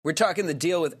We're talking the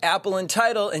deal with Apple and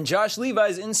Tidal, and Josh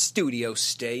Levi's in studio.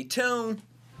 Stay tuned.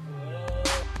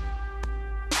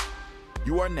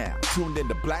 You are now tuned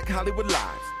into Black Hollywood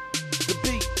Live. The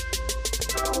beat.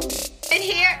 In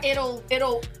here, it'll.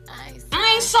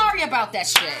 I ain't sorry about that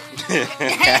shit.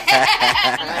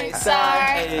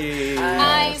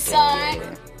 I ain't sorry.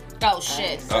 Oh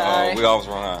shit. Uh-oh, we almost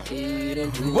run out.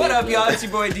 What up, y'all? It's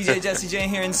your boy DJ Jesse J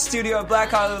here in studio at Black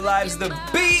Hollywood Live's The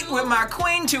Beat with my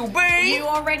queen to be, You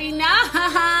already know.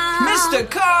 Mr.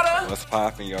 Carter. What's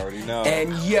poppin'? You already know.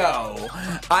 And yo,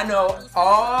 I know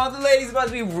all the ladies about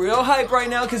to be real hype right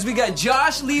now because we got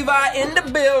Josh Levi in the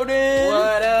building.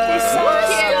 What up? He's so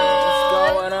cute.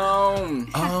 What's going on?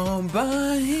 All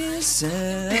by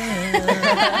himself.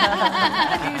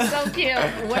 He's so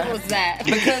cute. What was that?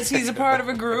 Because he's a part of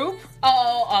a group.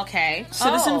 Oh, okay.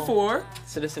 Citizen 4.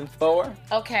 Citizen 4.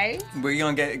 Okay. We're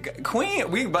gonna get Queen.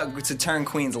 We about to turn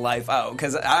Queen's life out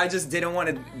because I just didn't want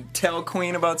to tell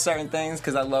Queen about certain things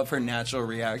because I love her natural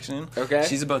reaction. Okay.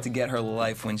 She's about to get her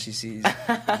life when she sees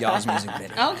y'all's music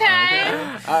video. Okay.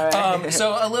 All right.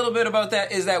 So a little bit about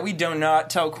that is that we do not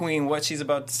tell Queen what she's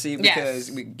about to see because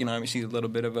Yes. she's a little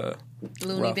bit of a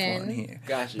Looney rough bin. one here.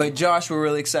 Gotcha. But Josh, we're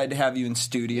really excited to have you in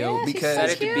studio Yeah, because she's so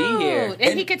Excited to cute. be here.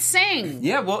 And he could sing.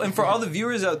 yeah, well, and for all the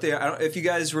viewers out there, I don't, if you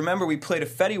guys remember, we played a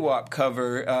Fetty Wap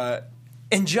cover,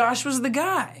 and Josh was the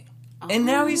guy. And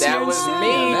now he's here That in was studio.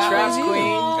 me, That Trap was you.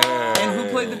 Queen. And who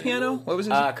played the piano? What was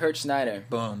his name? Kurt Schneider.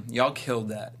 Boom. Y'all killed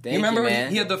that. Thank you remember you,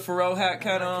 man. he had the Pharrell hat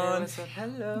kind of on?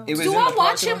 Hello. It was Do in I the watch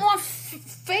parking him lot. on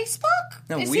Facebook?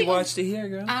 No, Is we he- watched it here,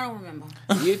 girl. I don't remember.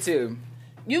 YouTube.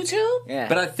 YouTube? Yeah.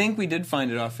 But I think we did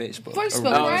find it off Facebook.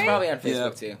 Facebook, Oh, right? it's probably on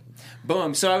Facebook Yeah. too.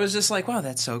 Boom. So I was just like, wow,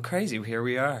 that's so crazy. Here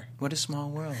we are. What a small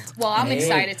world. Well, I'm Hey.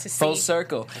 excited to see. Full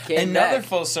circle. came Another back.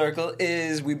 full circle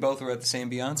is we both were at the same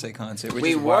Beyonce concert. Which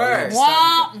We is why were. had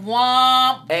Womp,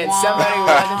 womp, And womp. somebody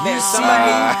wasn't there.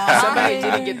 see? Somebody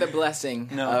didn't get the blessing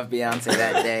No. of Beyonce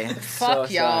that day. Fuck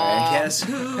so y'all. sorry. Guess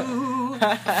who?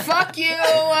 Fuck you.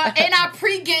 And I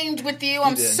pre-gamed with you.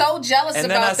 I'm did. so jealous And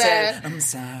then I about said, that. I'm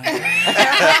sorry.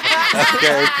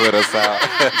 Okay, put us out.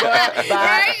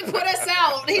 Right? Put us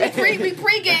out. We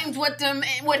pre-gamed with him,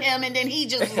 and then he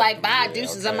just was like, bye,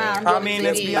 deuces, I'm out. I'm I doing mean, the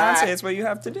it's TV. Beyonce. It's what you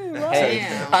have to do. Right? Hey,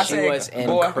 Damn. she was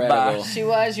boy, incredible. bye. She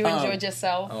was. You enjoyed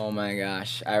yourself. Oh my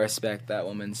gosh, I respect that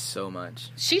woman so much.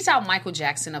 She's our Michael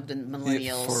Jackson of the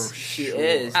millennials. For She sure.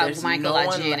 is. There's Michael no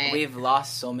one. Janet. We've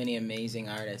lost so many amazing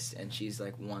artists, and she's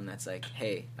like one that's like,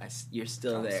 hey, you're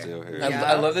still there. Still here. Yeah.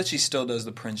 I love that she still does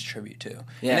the Prince tribute too.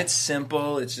 Yeah. And it's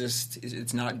simple. It's just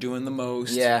it's not doing the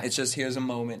most. Yeah. It's just here's a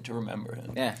moment to remember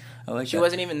him. Yeah, I like she that.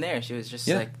 wasn't even there. She was just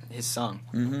Yeah. like his song.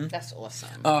 That's awesome.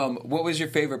 What was your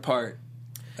favorite part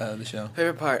of the show?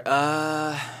 Favorite part?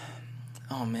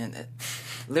 Oh man,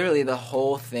 literally the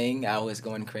whole thing. I was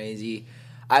going crazy.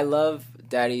 I love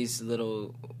Daddy's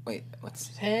little. Wait,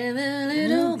 what's? Hey,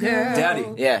 little girl. Daddy.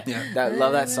 Yeah, Yeah.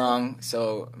 love that song.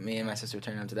 So me and my sister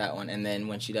turned on to that one, and then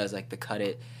when she does like the Cut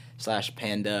It /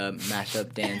 Panda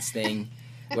mashup dance thing,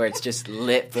 where it's just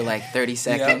lit for like 30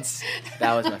 seconds.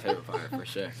 That was my favorite part for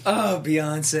sure. Oh,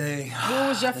 Beyonce. What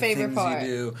was your The favorite things part? You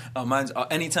do. Oh, mine's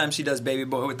anytime she does Baby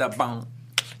Boy with that bone.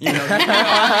 You know,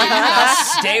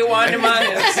 I stay winding my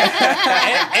hips.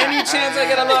 Any chance I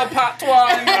get a little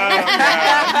patois.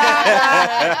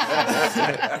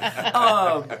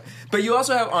 But you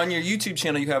also have on your YouTube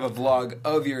channel, you have a vlog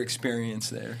of your experience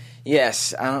there.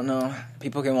 Yes, I don't know.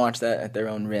 People can watch that at their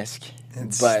own risk.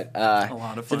 It's but a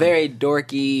lot of it's a fun. very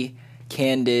dorky,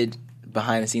 candid,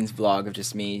 behind-the-scenes vlog of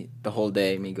just me the whole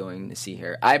day, me going to see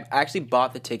her. I actually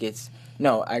bought the tickets.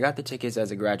 No, I got the tickets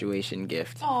as a graduation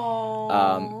gift.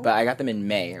 Aww. But I got them in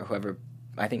May, or whoever.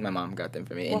 I think my mom got them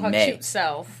for me Well, in her May. cute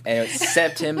self. And it was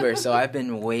September, so I've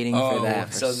been waiting for that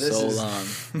for so long.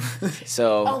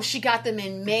 So Oh, she got them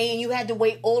in May, and you had to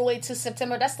wait all the way to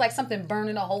September. That's like something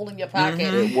burning a hole in your pocket.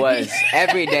 it was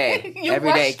every day. You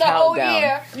every day rushed the whole countdown.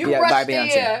 year. You by rushed the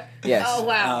Beyonce. year. Yes. Oh,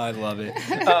 wow. I love it.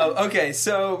 Okay,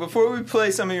 so before we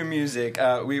play some of your music,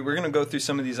 we're going to go through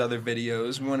some of these other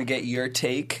videos. We want to get your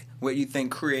take, what you think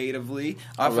creatively,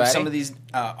 off of Alrighty. some of these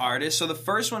artists. So the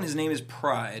first one, his name is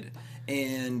Pride,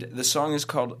 and the song is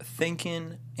called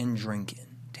Thinkin' and Drinkin'.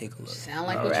 Take a look. Sound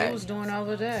like All what right. you was doing the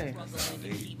other day.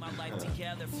 Keep my life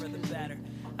together for the better.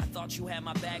 I thought you had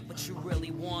my back, but you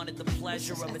really wanted the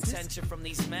pleasure of attention from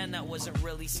these men that wasn't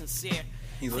really sincere.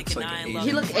 He looks like an Asian.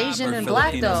 He look Asian Or and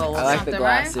black Filipino. though. I like the something,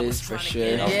 right? glasses for sure.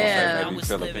 Yeah. Maybe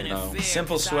Filipino.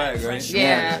 Simple swag, right?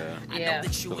 Yeah. I Yeah. know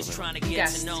that you was trying to He get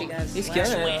got, to know he me. got He's You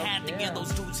killing ain't it. had to give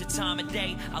those dudes a time of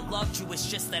day. I loved you, it's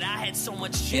just that I had so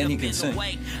much shit And he up can in sing. the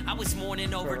way. I was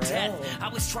mourning over death. I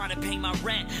was trying to pay my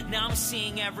rent. Now I'm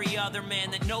seeing every other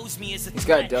man that knows me as a He's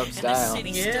got threat. dope And style. the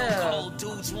city's Yeah. still cold.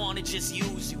 Dudes wanna just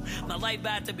use you. My life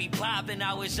about to be popping.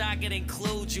 I wish I could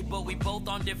include you, but we both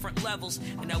on different levels.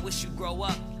 And I wish you grow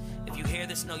up. If you hear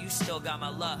this, know you still got my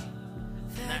love.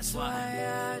 And that's why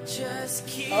I just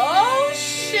keep Oh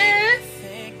shit!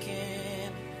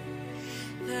 thinking.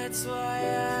 That's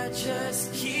why I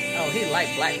just keep. Oh, he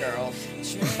like black girls.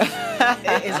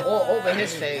 It is all over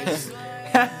his face.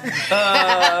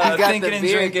 got Thinking the and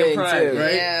beard drinking thing, pride, too.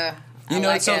 right? Yeah. You I know,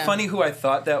 like it's so him. funny who I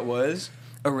thought that was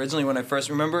originally when I first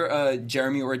remember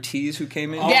Jeremy Ortiz who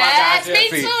came in. Oh my Yes, God, me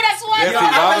Jeffy. too. That's why Jeffy, I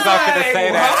I was thought going to say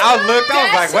like, that. I looked, I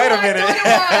was like, wait a minute.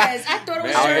 I thought it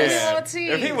was Man, Jeremy Ortiz.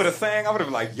 if he would have sang, I would have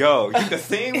been like, yo, you can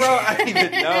sing, bro? I didn't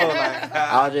even know. Like,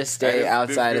 I'll just stay This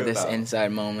outside of feels this out.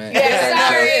 inside moment. Yeah,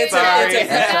 sorry. It's It's a-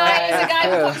 a guy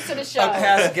who comes to the show. A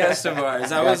past guest of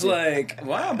ours. I was Gotcha. like,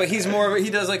 wow, but he's more. He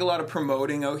does like a lot of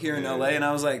promoting out here in LA, and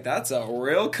I was like, that's a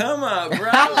real come up, bro.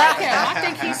 I like him. I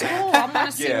think he's cool. I want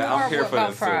to see Yeah, more I'm here for about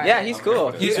this, too. Pride. Yeah, he's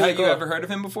cool. You, He's have really you cool. ever heard of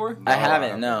him before? I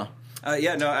haven't, no.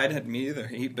 Yeah, no, I hadn't me either.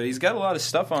 But he's got a lot of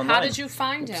stuff online. How did you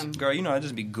find him? Girl, you know, I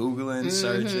just be Googling,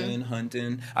 searching,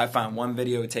 hunting. I find one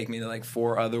video, it would take me to like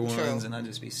 4 other ones, and I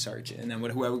just be searching. And then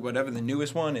whatever the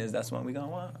newest one is, that's the one we gonna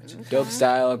watch. Dope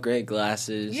style, great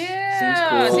glasses.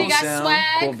 Yeah. Seems cool. He got Sound,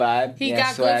 swag. Cool vibe. He Yeah, got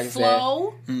good swag's there.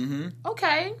 flow. Mm-hmm.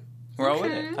 Okay. We're all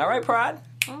with it. All right, Pride.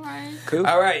 All right. Cool.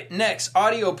 All right, next,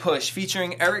 Audio Push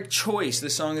featuring Eric Choice. The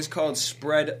song is called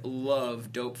Spread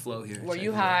Love. Dope flow here. Were Check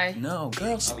you it out. high? No,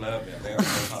 girls. I love them. They are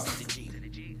so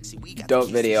hot. Dope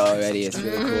video already. It's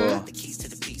really cool.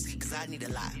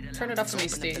 Turn it up for me,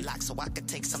 Steve. So I could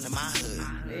take some to my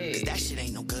hood. Hey. Cause that shit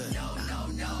ain't no good.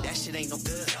 That shit ain't no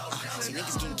good. See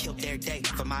niggas getting killed every day.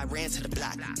 From Iran to the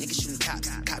block. Niggas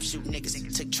shooting cops shooting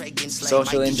niggas. Took Trey getting slayed.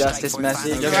 Social Might do injustice strike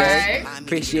message, for a okay? Right.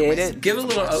 Appreciate it. Give a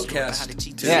little Outcast.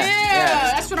 too. Yeah.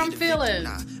 Yeah, that's what I'm feeling.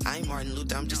 Nah, I ain't Martin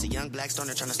Luther. I'm just a young black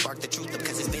stoner trying to spark the truth up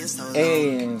because it's been so long.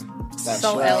 Hey. That's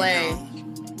So right. LA.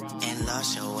 And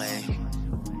lost your way.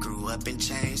 Grew up and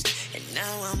changed. And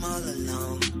now I'm all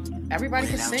alone. Everybody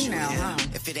can Without sing you now, here. huh?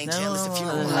 If it ain't jealous, if you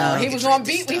don't No, love, he was on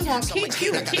beat. He was on keep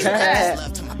that.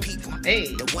 love to my people.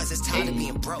 Hey. The ones that's tired of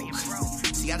being broke.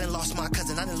 See, I done lost my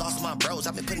cousin, I done lost my bros.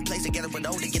 I've been putting plays together with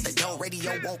O to get the dough.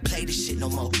 Radio won't play this shit no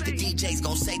more. The DJ's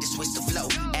gon' say to switch the flow.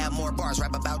 Add more bars,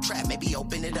 rap about trap, maybe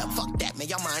open it up. Fuck that, man,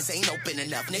 your minds ain't open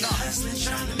enough. Nigga hustling,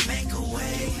 trying to make a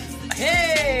way.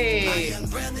 Hey. Young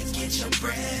brother, get your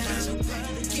bread.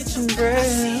 Get some bread.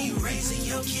 See you raising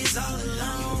your kids all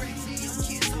alone.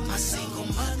 My single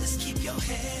mothers, keep your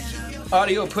head.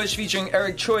 Audio Push featuring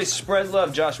Eric Choice. Spread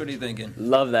Love. Josh, what are you thinking?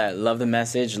 Love that. Love the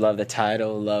message. Love the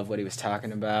title. Love what he was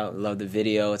talking about. Love the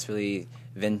video. It's really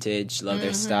vintage. Love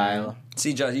their style.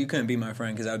 See, Josh, you couldn't be my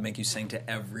friend because I would make you sing to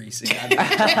every single. Hit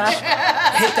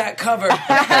that cover. Hit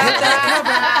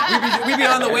that cover. We'd be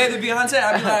on the way to Beyonce.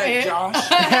 I'd be like,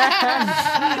 Josh,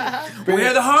 where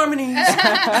are the harmonies?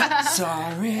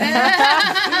 Sorry.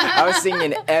 I was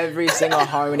singing every single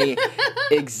harmony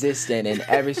existent in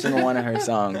every single one of her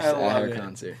songs I love at her it.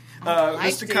 concert.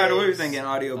 Mr. Carter, what are you thinking?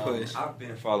 Audio Push. I've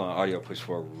been following Audio Push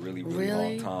for a really, really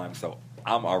Really? long time, so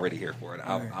I'm already here for it.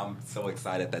 I'm so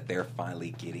excited that they're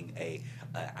finally getting an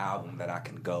album that I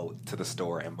can go to the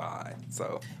store and buy.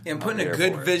 So And I'm putting a here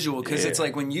good for it. visual because Yeah. it's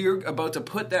like when you're about to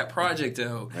put that project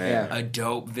out, Yeah. a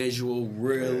dope visual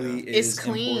really It's is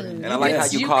clean. important. And I like Yes,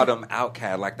 how you you call can- them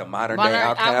Outcast, like the modern day Modern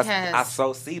Outcast. Outcast. I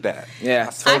so see that. Yeah.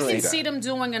 I so I Totally. can that. see them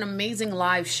doing an amazing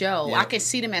live show. Yeah. I can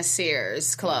see them at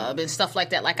Sears Club and stuff like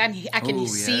that. Like I can Ooh,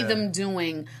 see yeah. them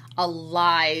doing a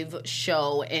live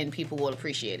show and people will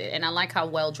appreciate it. And I like how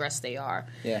well dressed they are.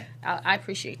 Yeah. I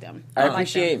appreciate them. I like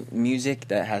appreciate them. music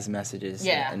that has messages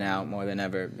Yeah. now more than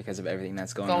ever because of everything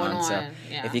that's going Going on. So on,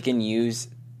 yeah. if you can use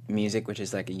music, which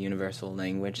is like a universal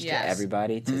language Yes. to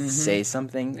everybody, to say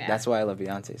something, Yeah. that's why I love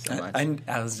Beyonce so much.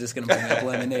 I was just going to bring up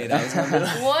Lemonade. I was gonna be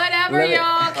like, Whatever, Love it.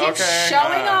 y'all. Keep Okay.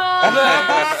 showing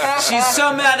off. she's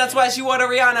so mad, that's why she wore a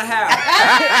Rihanna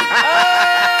hat.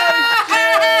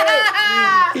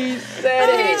 He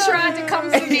said He tried to come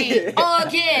for me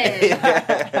again.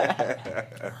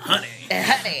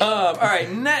 Honey. All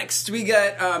right, next we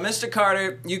got Mr.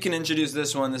 Carter. You can introduce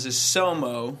this one. This is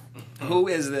Somo. Who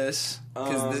is this?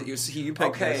 Because you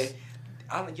picked Okay. this.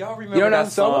 Y'all remember You don't know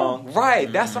that Solo? song?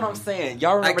 Right, that's what I'm saying.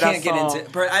 Y'all I remember can't that song? get into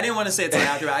it. Bro, I didn't want to say it till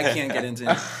after, but I can't get into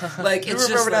it. Like, You it's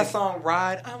remember just that like, song,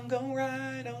 Ride? I'm gon'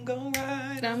 ride, I'm gon'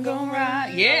 ride, I'm gonna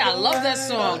ride. Yeah, I love that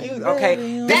song. Okay,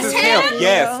 this That's is him?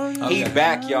 Yes, Okay. he's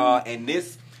back, y'all, and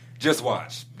this, just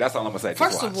watch. That's all I'm gonna say. Just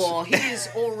First watch. of all, he is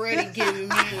already giving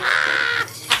me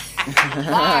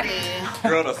body.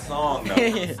 Girl, the song though.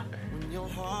 When your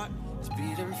heart is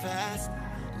beating fast,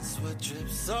 and sweat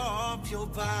drips off your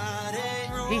body.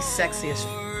 He's sexy as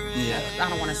yeah. I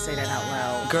don't want to say that out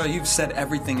loud. Girl, you've said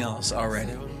everything else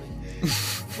already.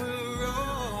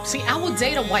 See, I would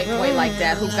date a white boy like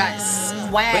that who got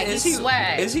swag. But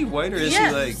Swag. is he white or is Yeah.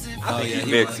 he like? I think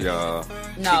he mixed, y'all.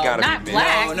 No, He gotta not be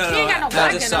black. No, He ain't got no I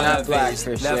black just in saw him. that Not black face.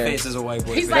 for That sure. face is a white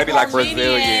boy. He's face. Maybe like Armenian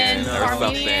Brazilian or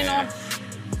Armenian something.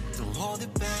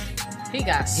 He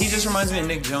got. He just reminds me of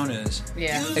Nick Jonas.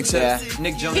 Yeah. Except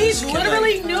Nick Jonas. He's can,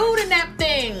 literally nude in that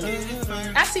thing.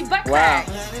 I see butt Wow. crack.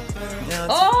 Yeah,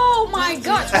 Oh my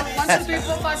God! 1, 2, 3,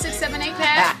 4, 5, 6, 7, 8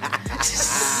 pack.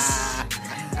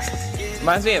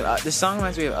 Reminds me of this song.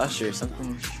 Reminds me of Usher.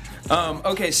 Something.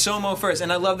 okay, Somo first,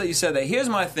 and I love that you said that. Here's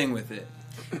my thing with it.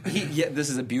 This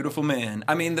is a beautiful man.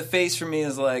 I mean, the face for me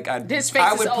is like His face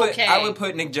I is would put okay. I would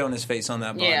put Nick Jonas' face on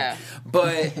that body. Yeah.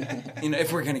 But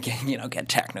if we're gonna get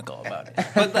technical about it,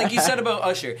 but like you said about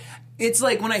Usher, it's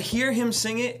like when I hear him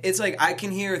sing it, it's like I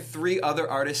can hear 3 other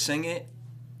artists sing it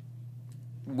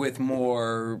with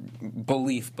more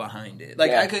belief behind it.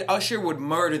 Like Yeah. Usher would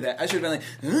murder that. Usher would be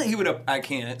like, he would have. I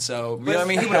can't. So you know what I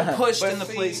mean? He would have pushed But in the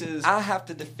see, places. I have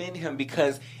to defend him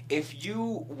because if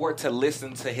you were to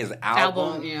listen to his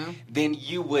album, Yeah. then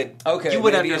you would Okay, you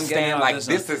would maybe I'm getting understand out like this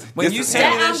this one. is When this you is say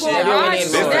him. That that I'm shit, gonna you ride.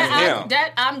 this is him.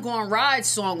 That I'm gonna ride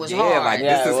song was Yeah, hard. like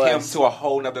Yeah, this it is him was. to a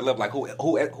whole nother level. Like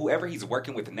whoever he's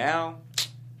working with now,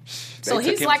 So they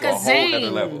took he's him like to a a whole nother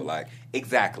Zayn. level. Like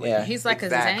exactly, Yeah. He's like a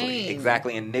exactly, Zayn.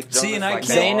 exactly. And Nick Jonas, See, and I like, Zayn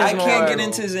can't. is I can't more- get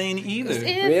into Zayn either.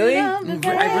 Really? I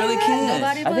really can't.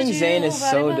 I think Zayn is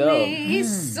so dope.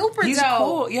 He's super He's dope.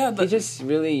 cool. Yeah, He but just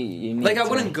really unique. like I to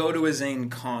wouldn't me. go to a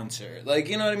Zayn concert. Like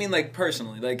you know what I mean? Like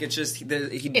personally, like it's just he If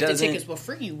the doesn't. tickets were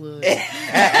free, you would.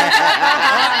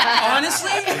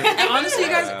 honestly,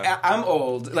 guys, I'm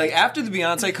old. Like after the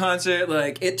Beyonce concert,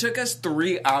 like it took us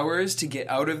 3 hours to get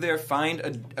out of there,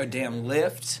 find a damn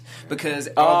lift because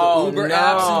all the Uber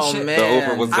apps and shit. man. The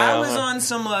Uber was down. I was on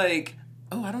some like,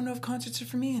 I don't know if concerts are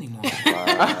for me anymore.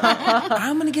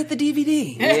 I'm gonna get the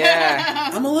DVD. Yeah.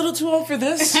 I'm a little too old for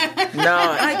this. No,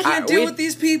 I can't deal we- with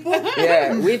these people.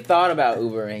 Yeah, we thought about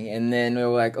Ubering, and then we were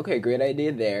like, okay, great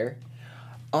idea there.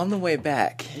 On the way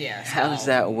back, Yes. how does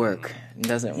that work? It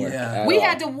doesn't work. Yeah. at We all.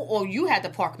 had to, or you had to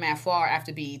park mad far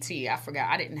after BET. I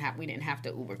forgot. We didn't have to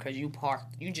Uber because you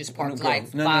just parked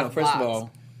like no, 5 no. First blocks. of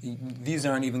all, these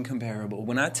aren't even comparable.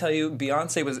 When I tell you,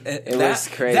 Beyonce was it was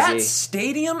crazy. That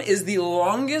stadium is the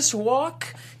longest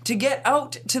walk to get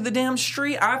out to the damn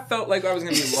street. I felt like I was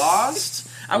going to be lost.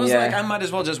 I was Yeah. like, I might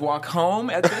as well just walk home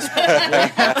at this point.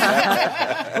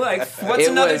 Like, what's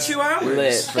It another was 2 hours?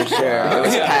 lit for sure. It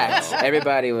was Yeah. packed.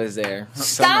 Everybody was there.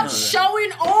 Stop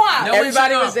showing off. No,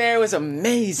 Everybody shut was up. there. It was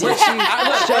amazing. Show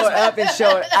it up and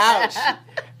show it out.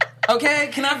 Okay,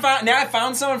 can I find? Now I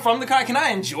found someone from the car. Can I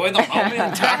enjoy the moment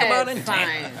and talk about it?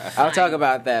 Fine. I'll talk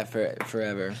about that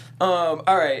forever. All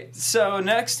right. So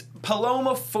next,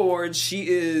 Paloma Ford. She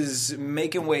is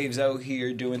making waves out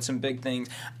here, doing some big things.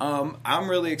 I'm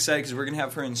really excited because we're gonna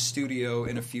have her in studio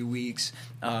in a few weeks.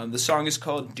 The song is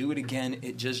called "Do It Again."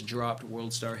 It just dropped,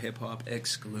 World Star Hip Hop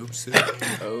exclusive.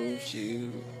 Oh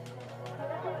shoot.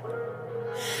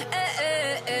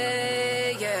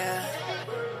 Yeah.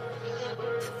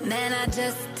 Man, I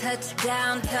just touched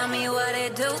down, tell me what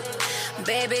it do.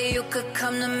 Baby, you could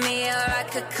come to me or I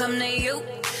could come to you.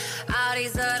 All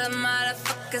these other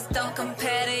motherfuckers don't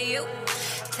compare to you.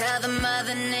 Tell them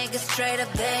other niggas straight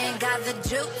up they ain't got the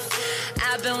juice.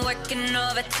 I've been working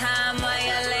overtime while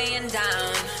you're laying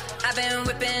down. I've been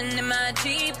whipping in my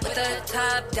Jeep with the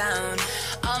top down.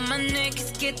 All my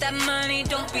niggas get that money,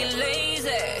 don't be lazy.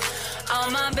 All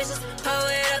my bitches pull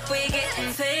it up, we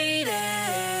getting faded.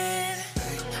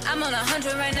 I'm on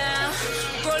 100 right now,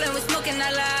 rolling with smoking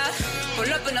that loud.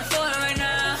 Pull up in a foreign right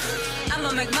now,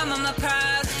 I'ma make my mama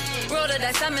proud. Roll the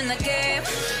dice, I'm in the game,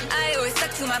 I always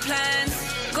stuck to my plans.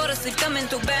 Go to sleep, coming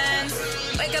through bands.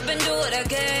 Wake up and do it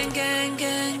again, gang,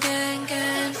 gang, gang,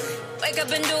 gang. Wake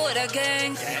up and do it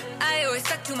again, I always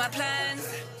stuck to my plans.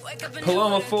 Wake up and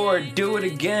Paloma do it Ford, again. do it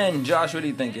again. Josh, what are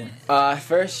you thinking?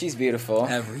 First, she's beautiful.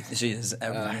 Everything. She is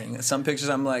everything. Some pictures,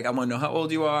 I'm like, I want to know how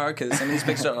old you are because some of these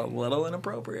pictures are a little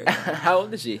inappropriate. How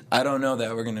old is she? I don't know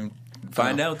that. We're gonna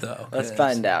Find out though. Let's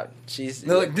find out. She's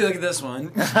look at this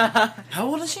one. How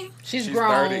old is she? She's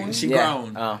grown. 30. She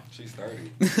grown. Oh, She's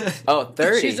 30. oh,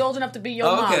 30. She's old enough to be your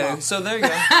mama. Okay, so there you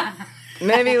go.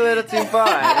 Maybe a little too far.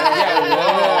 I'm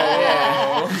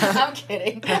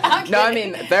kidding. No, I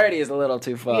mean 30 is a little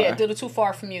too far. Yeah, a little too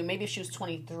far from you. Maybe if she was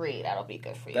 23, that'll be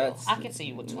good for you. I can see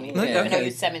you with 23. Look, I know okay.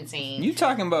 you're 17. You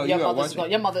talking about your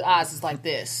you mother's eyes is like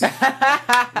this.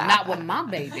 Not with my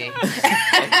baby.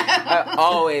 I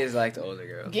always liked older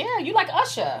girls. Yeah, you like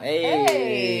Usher.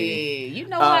 Hey, you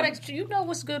know you know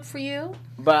what's good for you.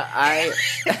 But I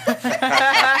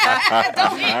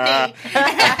Don't hit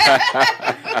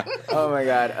me. oh my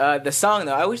god, the song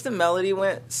though. I wish the melody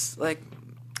went like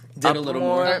Did a little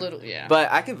more. A little, yeah.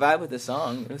 But I could vibe with the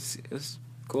song. It was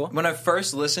cool. When I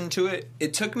first listened to it,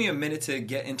 it took me a minute to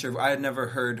get into. I had never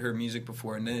heard her music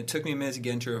before, and then it took me a minute to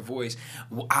get into her voice.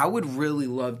 I would really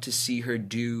love to see her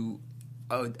do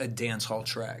a dance hall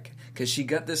track because she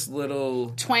got this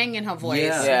little twang in her voice.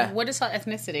 Yeah. What is her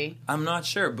ethnicity? I'm not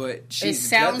sure, but she It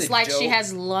sounds like she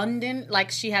has London, like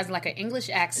she has like an English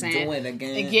accent. Do it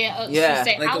again. Yeah, Yeah. She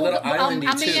say, Like a little islandy,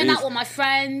 I'm too. hanging out with my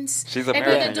friends. She's They're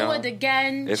American, gonna do y'all. it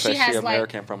again. It She says has she like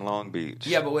American from Long Beach.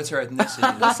 Yeah, but what's her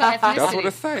ethnicity? what's her ethnicity? That's what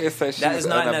it says. It says she's That is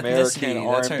not an an American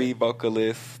ethnicity. That's R&B her-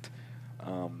 vocalist.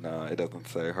 No, it doesn't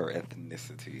say her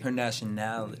ethnicity. Her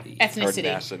nationality. Ethnicity.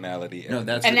 Her nationality. No,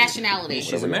 that's And nationality.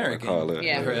 She's Whatever you wanna American. call it.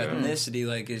 Yeah. Her ethnicity,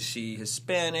 like, is she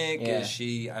Hispanic? Yeah. Is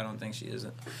she? I don't think she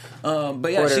isn't.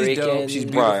 But yeah, Puerto she's Rican. dope. She's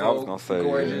beautiful. Right, I was gonna say,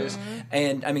 gorgeous, yeah.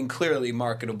 and I mean, clearly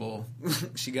marketable.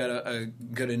 She got a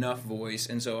good enough voice,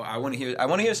 and so I want to hear. I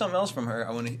want to hear something else from her.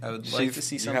 I would like to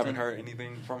see something. You haven't heard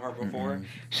anything from her before? Mm-mm.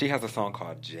 She has a song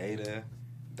called Jada.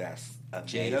 That's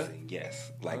amazing. Jada?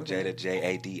 Yes, like Okay.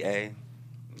 Jada, Jada.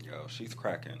 Yo, she's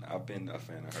cracking. I've been a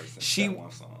fan of her since She that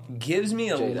one song. gives me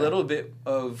a Jada. little bit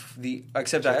of the.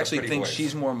 Except She has I a actually pretty think voice.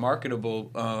 she's more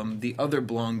marketable. The other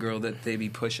blonde girl that they be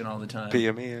pushing all the time.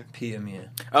 Pia Mia. Pia.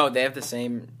 Oh, they have the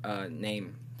same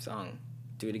name song.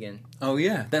 Do it again. Oh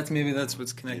yeah, that's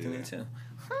what's connecting me too.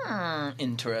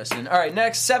 Interesting. All right,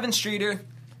 next 7th Streeter.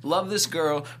 Love this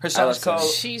girl. Her song's love called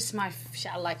She's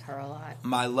I like her a lot.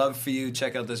 "My Love for You."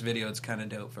 Check out this video; it's kind of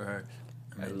dope for her.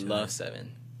 I into love it.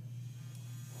 7.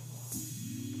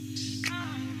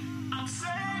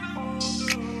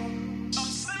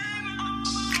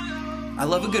 I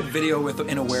love a good video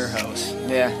in a warehouse.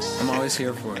 Yeah. I'm always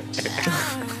here for it.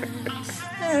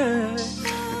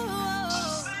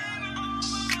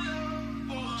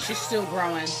 She's still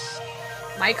growing.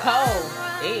 Mike Ho.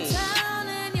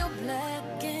 Hey.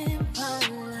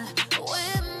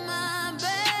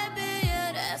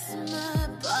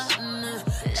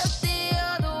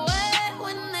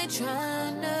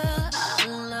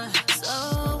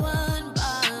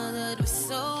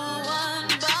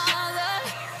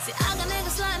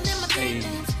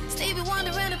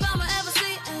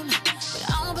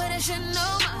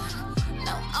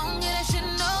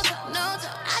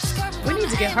 We need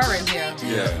to get her in here.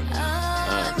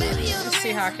 Yeah. Let's see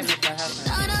how I can make that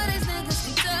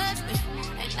happen.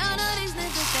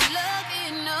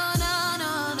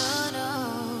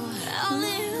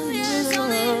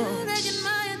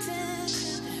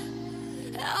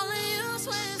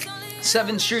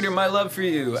 Seventh Streeter, "My Love for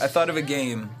You." I thought of a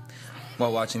game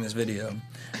while watching this video.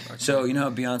 So you know how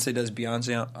Beyonce does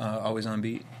Beyonce always on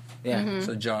beat? Yeah. Mm-hmm.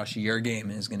 So Josh, your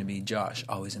game is going to be Josh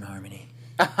always in harmony.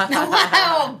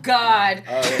 Oh God!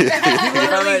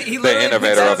 He The literally innovator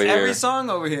puts out over here. every song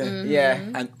over here. Mm-hmm. Yeah.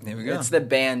 And there we go. It's the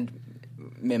band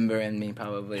member in me,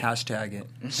 probably. Hashtag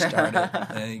it. Start it.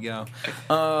 There you go.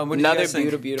 What do you Another guys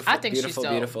think? beautiful, I think she's dope.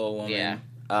 beautiful woman. Yeah.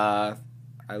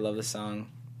 I love the song.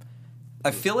 I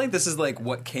feel like this is like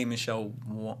what K. Michelle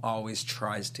always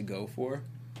tries to go for.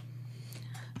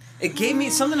 It gave me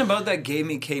something about that. Gave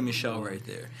me K. Michelle right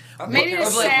there. Maybe the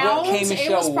Of, like, what sound. K. It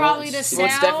Michelle was probably the wants. sound. Well,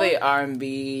 it's definitely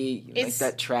R&B, like It's-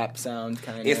 that trap sound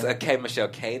kind of. It's a K. Michelle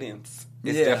cadence.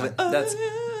 It's Yeah, definitely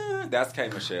that's K.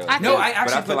 Michelle. I No, think- I actually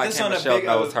but I feel put like this K. on a Michelle big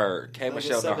knows her. K. like a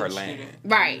Michelle know her 7th lane. Streeter.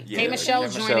 Right. Yeah, K.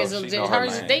 Michelle's K. joint Michelle, is she know her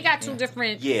hers. lane. They got two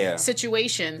different Yeah.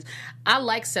 situations. I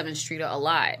like 7th Streeter a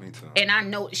lot. Me too. And I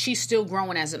know she's still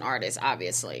growing as an artist,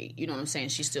 obviously. You know what I'm saying?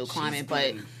 She's still climbing,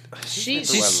 but she's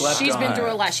slept been on. through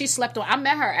a lot. She slept on. I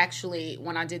met her actually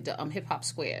when I did the Hip Hop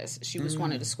Squares. She was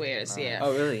one of the squares, yeah.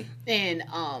 Oh, really? And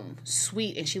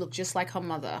sweet, and she looked just like her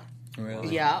mother.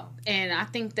 Really? Yeah, and I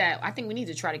think we need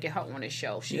to try to get her on this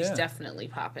show. She's Yeah. definitely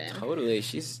popping. Totally.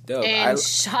 She's dope. And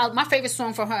my favorite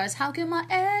song from her is "How Can My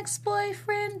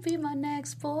Ex-Boyfriend Be My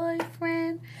Next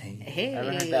Boyfriend?" Hey, I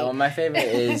haven't heard that one. My favorite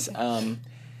is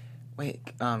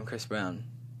Chris Brown.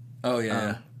 Oh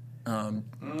yeah.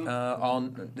 All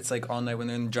it's like all night when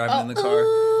they're driving in the Oh, car.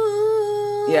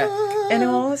 Yeah. And it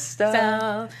won't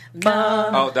stop.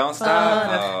 Oh, don't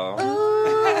stop.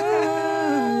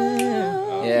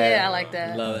 Yeah, I like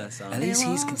that. Love that song. At least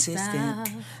he's consistent.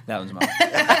 That was mine.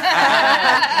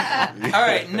 All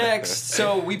right, next.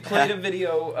 So we played a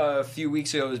video a few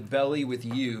weeks ago. It was Belly with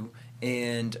You.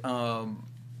 And no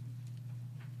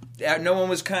one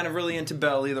was kind of really into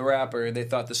Belly, the rapper. They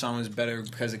thought the song was better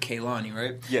because of Kehlani,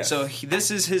 right? Yes. So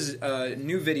this is his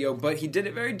new video, but he did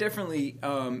it very differently.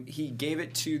 He gave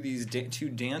it to these two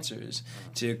dancers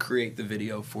to create the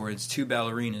video for it. It's two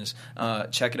ballerinas.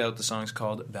 Check it out. The song's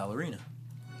called Ballerina.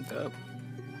 Dope.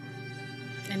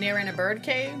 And they're in a bird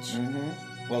cage? Mm-hmm.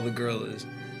 Well, the girl is.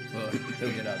 Well,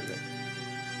 he'll get out of it.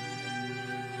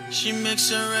 She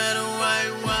mix her red and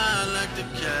white wine like the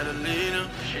Catalina.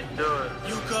 She do it.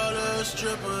 You call her a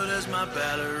stripper, that's my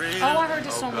ballerina. Oh, I heard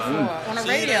this song before on the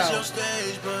radio. That's your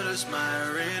stage, but it's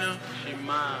my arena. She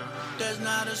mine. There's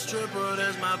not a stripper,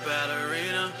 that's my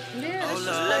ballerina. Yeah, oh,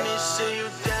 Lord, let me see you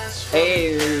dance for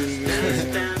Hey. me. Dance,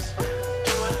 dance. Do a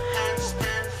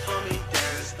handstand for me.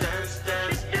 Dance, dance,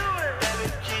 dance.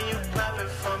 Baby, can you pop it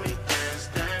for me? Dance,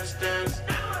 dance, dance.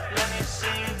 Let me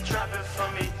see you drop it for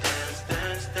me.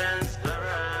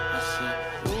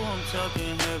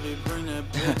 Talking heavy, bring that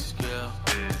big scale.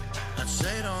 I'd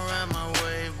say don't ride my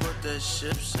wave with that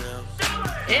ship sail.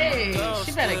 Hey,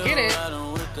 she better get it.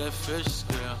 Riding with that fish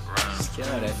scale.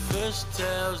 Got it. Fish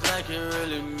tails like it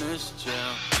really missed you.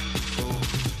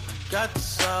 Got the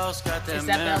sauce, got that. Is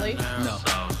that Belly? No.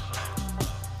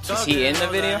 Is he in the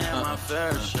video? My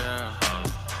fair share.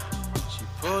 She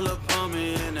pull up on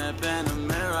me in that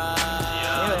Panamera.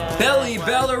 Belly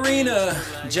Ballerina.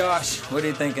 Josh, what are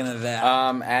you thinking of that?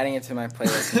 Adding it to my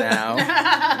playlist now.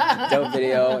 Dope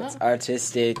video. It's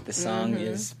artistic. The song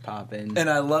is popping. And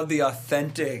I love the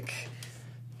authentic.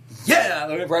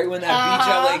 Yeah, right when that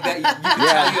BHL like that, you could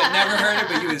tell you had never heard it,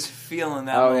 but you was feeling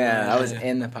that. Oh moment. yeah, I was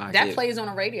in the pocket. That plays on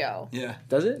the radio. Yeah.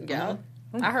 Does it? Yeah.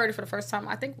 I heard it for the first time,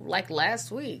 I think, like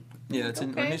last week. Yeah, it's a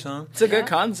new song. It's a good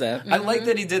concept. I like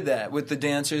that he did that with the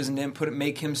dancers and didn't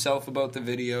make himself about the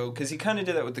video, because he kind of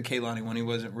did that with the Kehlani one. He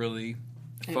wasn't really,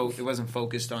 it wasn't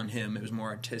focused on him. It was more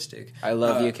artistic. I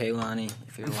love you, Kehlani,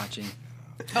 if you're watching.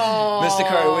 Oh. Mr.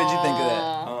 Carter, what did you think of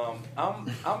that?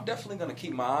 I'm definitely gonna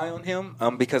keep my eye on him.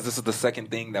 Because this is the second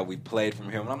thing that we played from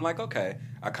him, and I'm like, okay,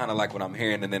 I kind of like what I'm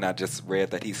hearing. And then I just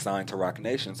read that he's signed to Rock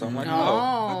Nation, so I'm like,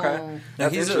 oh, okay,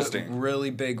 that's he's interesting. a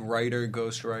really big writer,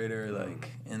 ghostwriter,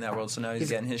 like in that world. So now he's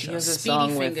getting his shot. has a Speedy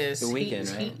song with fingers. The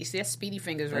Weeknd, right? You see that Speedy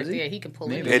fingers right there. He can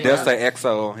pull it. It does say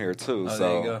EXO on here too, Oh, there you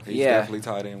so go. he's Yeah. definitely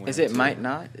tied in with Is him, it too. Might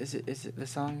Not? Is it the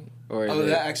song? Or is Oh, it?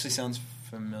 that actually sounds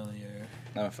familiar.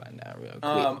 I'm gonna find out real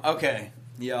quick. Okay,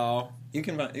 y'all. You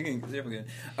can they're good.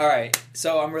 All right,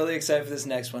 so I'm really excited for this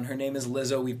next one. Her name is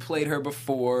Lizzo. We played her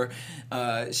before.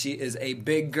 She is a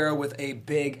big girl with a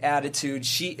big attitude.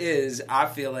 She is, I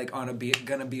feel like, gonna be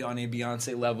on a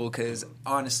Beyonce level, because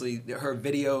honestly, her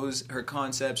videos, her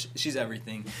concepts, she's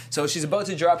everything. So she's about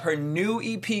to drop her new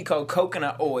EP called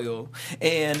Coconut Oil,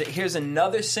 and here's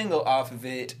another single off of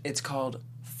it. It's called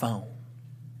Phone.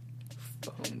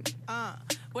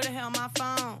 Where the hell my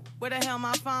phone? Where the hell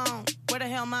my phone? Where the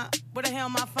hell my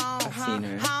phone? I've seen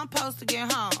her. How I'm supposed to get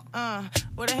home?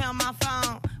 Where the hell my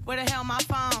phone? Where the hell my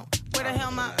phone? Where the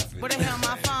hell my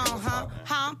phone?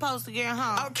 How I'm supposed to get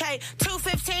home? Okay,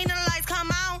 2:15 and the lights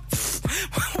come on.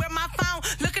 Where my phone?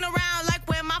 Looking around like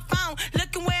where my phone?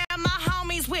 Looking where my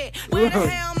homies with? Where the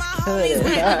hell my homies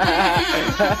with?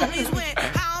 My homies with?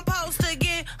 How I'm supposed to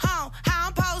get home? How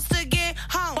I'm supposed to get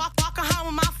home? Walking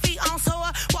home with my feet on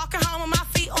sore. Walking home with my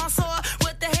feet on sore.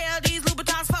 What the hell these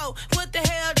Louboutins for? What the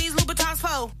hell these Louboutins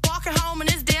for? Walking home in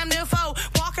this damn near foe.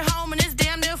 Walking home in this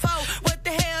damn near foe. What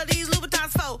the hell these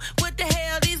Louboutins for? What the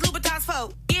hell these Louboutins for?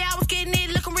 Yeah, I was getting it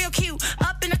looking real cute.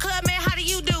 Up in the club, man, how do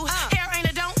you do? Hair ain't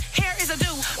a don't, hair is a do.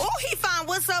 Oh, he fine,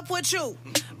 what's up with you?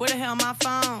 Where the hell my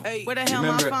phone? Where the hell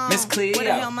my phone? Miss Cleo? Where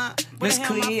the hell my Miss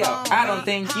Cleo, I don't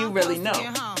think you really know.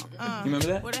 You remember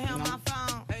that? Where the hell my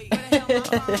phone? Where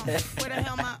the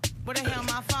hell my phone? Where the hell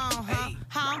my phone?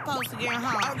 How I'm supposed to get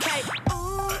home? Okay.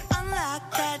 Ooh,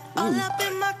 unlock that. All up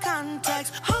in my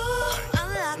contacts. Ooh,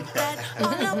 unlock that.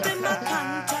 All up in my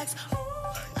contacts.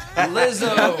 Lizzo.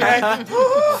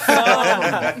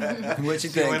 What you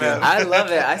think? I love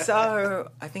it. I saw her,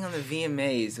 I think, on the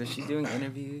VMAs. Was she doing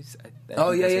interviews?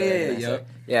 Oh, yeah.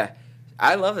 Yeah.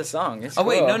 I love the song. It's Oh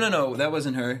wait, cool. no, that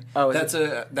wasn't her. Oh,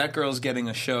 that girl's getting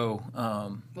a show.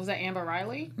 Was that Amber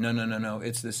Riley? No.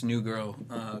 It's this new girl.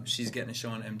 She's getting a show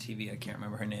on MTV. I can't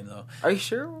remember her name though. Are you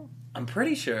sure? I'm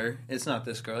pretty sure it's not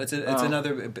this girl. It's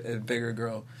another bigger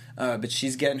girl. But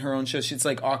she's getting her own show. She's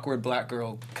like awkward black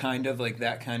girl, kind of like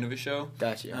that kind of a show.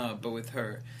 Gotcha. But with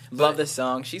her. Love the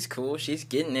song. She's cool. She's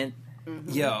getting it.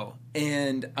 Mm-hmm. Yo,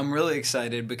 and I'm really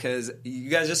excited because you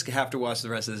guys just have to watch the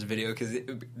rest of this video because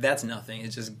that's nothing. It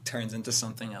just turns into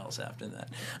something else after that.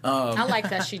 I like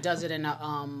that she does it in a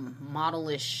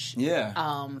modelish,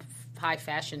 high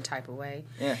fashion type of way.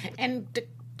 Yeah. And the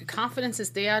confidence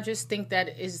is there. I just think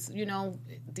that is,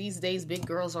 these days big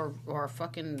girls are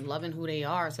fucking loving who they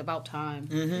are. It's about time.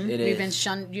 Mm-hmm. We've been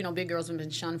shunned, big girls have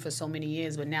been shunned for so many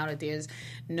years, but now that there's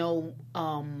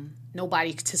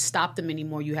nobody to stop them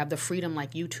anymore, you have the freedom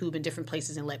like YouTube and different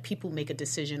places and let people make a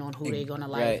decision on who they're going to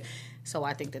like. Right. So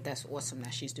I think that's awesome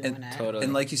that she's doing that. Totally.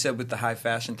 And like you said with the high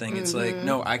fashion thing, it's like,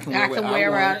 no, I can I wear can what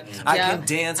wear I want. I can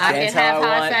dance. I can have how I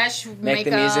high want, fashion make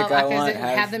the makeup. music I want,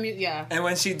 have the music. Yeah. And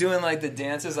when she doing like the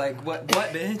dances, like what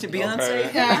bitch,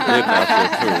 Beyonce?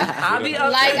 I'll be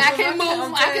Like I can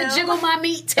move, I can jiggle my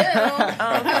meat too.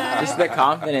 Just the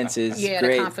confidence is great.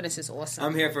 The confidence is awesome.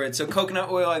 I'm here for it. So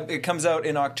coconut oil, it comes out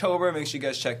in October. Make sure you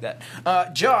guys check that.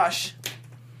 Josh,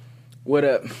 What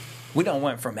up? we done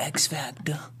went from X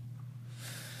Factor.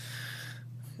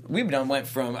 We done went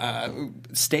from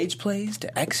stage plays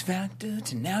to X Factor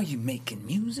to now you making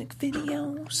music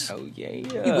videos. Oh yeah.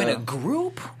 You in a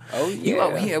group. Oh You yeah.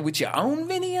 out here with your own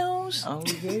videos. Oh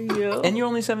yeah. And you're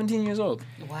only 17 years old.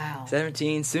 Wow.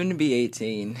 17, soon to be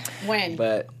 18. When?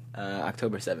 But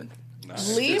October 7th.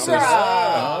 Libra.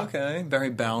 Oh, okay. Very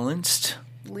balanced.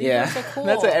 Libras are cool.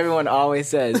 That's what everyone always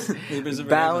says. Libras are very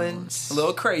Balance. balanced. A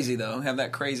little crazy though. Have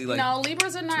that crazy like. No,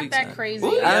 Libras are not tweaks that on it. crazy.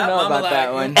 Ooh, I don't know Mama about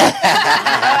that like- one.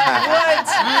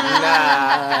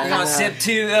 You're gonna sip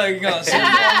too. You're gonna sip.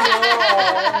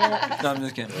 No, I'm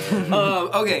just kidding.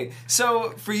 Okay,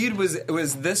 so for you,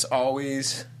 was this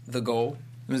always the goal?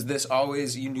 Was this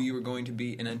always you knew you were going to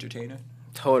be an entertainer?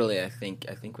 Totally. I think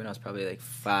when I was probably like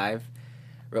 5,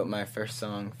 wrote my first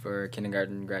song for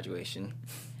kindergarten graduation.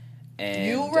 And,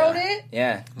 You wrote it?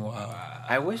 Yeah. Wow.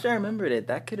 I wish I remembered it.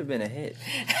 That could have been a hit.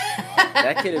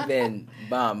 That could have been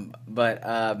bomb. But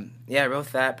yeah, I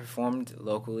wrote that, performed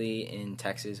locally in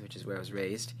Texas, which is where I was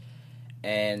raised.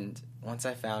 And once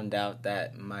I found out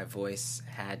that my voice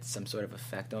had some sort of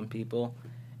effect on people,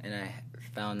 and I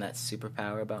found that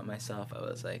superpower about myself, I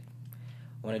was like,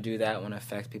 I want to do that. I want to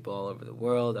affect people all over the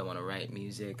world. I want to write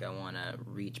music. I want to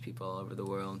reach people all over the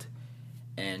world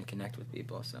and connect with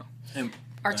people. So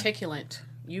Articulate.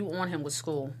 You want him with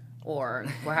school. Or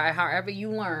however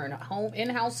you learn,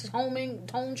 in-house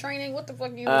home training. What the fuck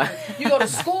do you learn? You go to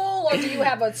school, or do you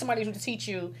have somebody to teach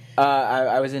you?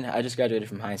 I just graduated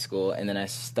from high school, and then I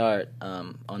start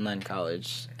online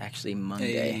college actually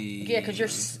Monday. Yeah,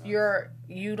 because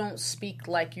you don't speak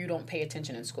like you don't pay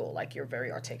attention in school. Like you're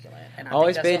very articulate, and I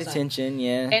Always think that's paid awesome. attention,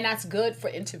 yeah. And that's good for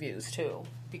interviews too,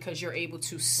 because you're able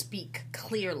to speak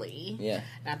clearly. Yeah.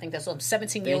 And I think that's what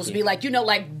 17-year-olds you. be like.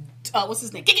 What's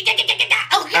his name? Designer.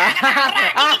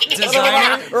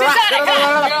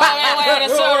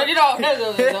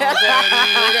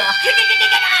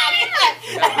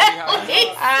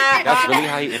 That's really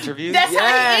how he interviews? That's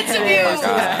how he interviews. Oh my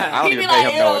God. I don't even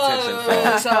pay him no attention. So.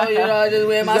 So, just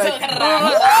wear my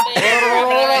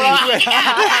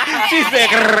She said,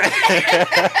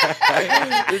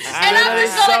 And I'm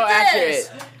just so like accurate. this.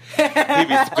 he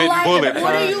be spitting bullets.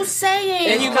 What are you saying?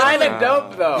 And you kind of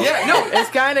dope though. Yeah, no. It's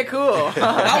kind of cool.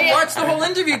 I'll watch the whole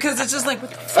interview because it's just like,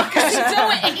 what the fuck is he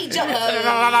doing? And he just, And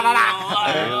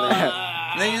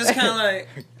then you're just kind of like,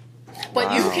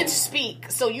 but you can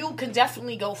speak, so you can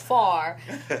definitely go far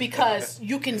because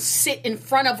you can sit in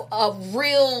front of a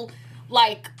real,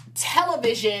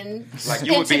 television. Like,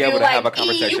 you would be able to have a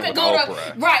conversation you could with go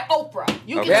Oprah. Oprah.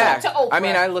 You can Yeah. talk to Oprah. I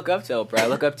mean, I look up to Oprah. I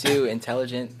look up to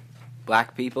intelligent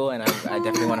Black people, and I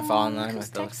definitely want to fall in line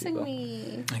with those people.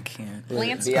 me. I can't.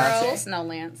 Lance Beyonce. Girls? No,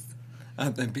 Lance. Hi,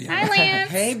 Lance.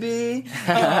 Hey, B.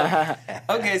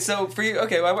 Okay, so for you,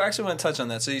 well, I actually want to touch on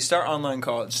that. So you start online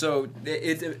college. So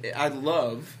I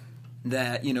love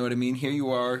that, you know what I mean? Here you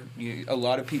are. A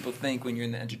lot of people think when you're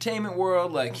in the entertainment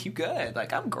world, you good.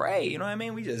 I'm great. You know what I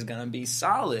mean? We just going to be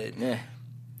solid. Yeah.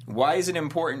 Why is it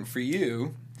important for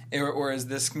you? Or is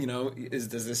this,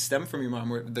 does this stem from your mom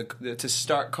where to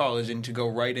start college and to go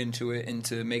right into it and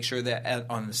to make sure that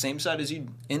on the same side as you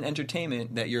in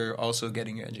entertainment that you're also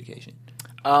getting your education?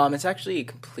 It's actually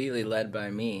completely led by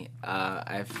me.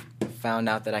 I've found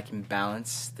out that I can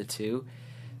balance the two.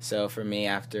 So for me,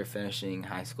 after finishing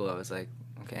high school, I was like,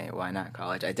 okay, why not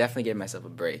college? I definitely gave myself a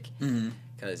break Mm-hmm.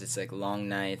 because it's like long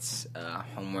nights,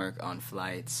 homework on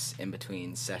flights, in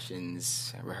between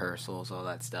sessions, rehearsals, all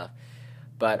that stuff.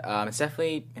 But it's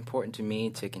definitely important to me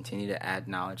to continue to add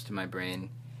knowledge to my brain.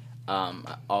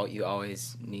 You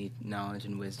always need knowledge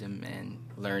and wisdom and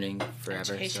learning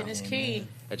forever. Education so. is key.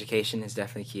 Education is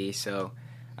definitely key. So,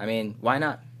 I mean, why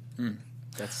not?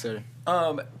 That's sort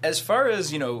of... As far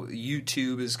as,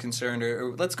 YouTube is concerned,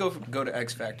 or let's go to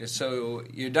X Factor. So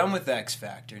you're done with X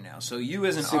Factor now. So you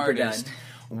as an Super artist,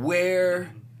 done.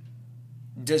 where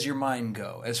does your mind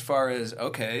go? As far as,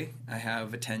 okay, I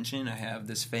have attention, I have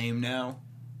this fame now,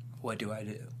 what do I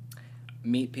do?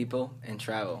 Meet people and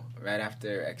travel. Right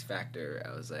after X Factor,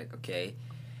 I was like, okay,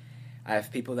 I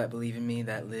have people that believe in me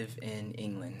that live in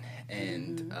England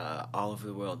and all over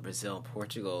the world, Brazil,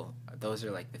 Portugal. Those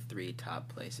are like the 3 top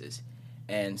places.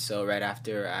 And so right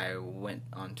after, I went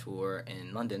on tour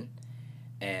in London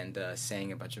and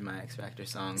sang a bunch of my X Factor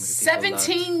songs. that people loved.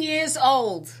 17 years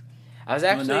old. I was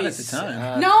actually... not at the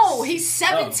time. No, he's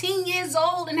 17 years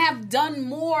old and have done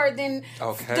more than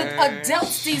the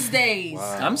adults these days.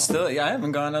 Wow. I'm still, I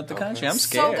haven't gone out the country. I'm So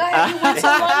scared. good. You went to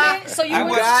London. So you I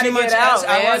went watched too much. man.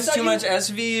 I watched So too you- much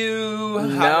SVU.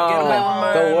 No, How to Get Away with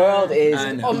Murder. the world is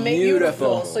I know.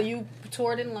 beautiful. So you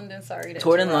toured in London. Sorry.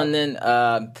 Toured in London,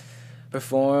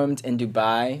 performed in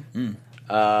Dubai,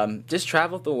 just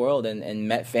traveled the world and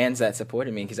met fans that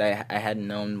supported me because I hadn't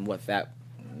known what that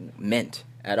meant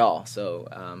at all. So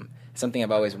something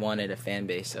I've always wanted, a fan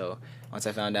base. So once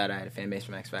I found out I had a fan base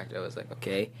from X Factor, I was like,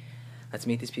 okay, let's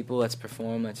meet these people, let's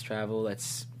perform, let's travel,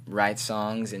 let's write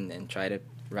songs and try to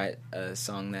write a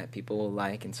song that people will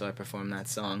like. And so I performed that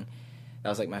song. That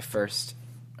was like my first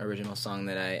original song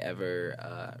that I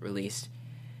ever released.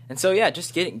 And so, yeah,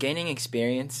 just gaining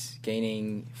experience,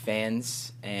 gaining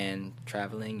fans, and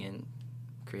traveling and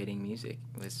creating music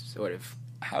was sort of...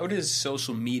 How does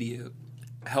social media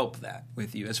help that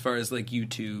with you, as far as like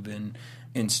YouTube and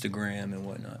Instagram and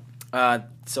whatnot?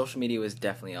 Social media was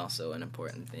definitely also an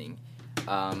important thing.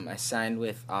 I signed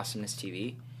with Awesomeness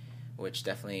TV, which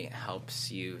definitely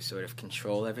helps you sort of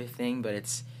control everything, but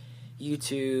it's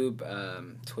YouTube,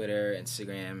 Twitter,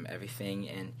 Instagram, everything,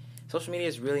 and social media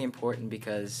is really important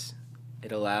because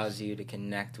it allows you to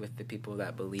connect with the people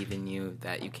that believe in you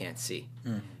that you can't see.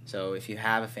 So if you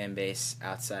have a fan base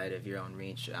outside of your own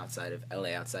reach, outside of LA,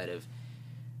 outside of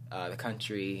the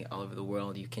country, all over the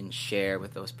world, you can share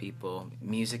with those people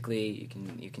musically.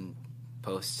 You can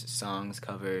post songs,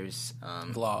 covers,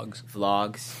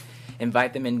 vlogs,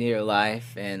 invite them into your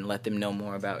life, and let them know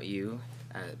more about you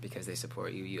because they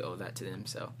support you. You owe that to them.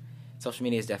 So social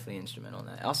media is definitely instrumental in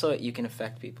that. Also, you can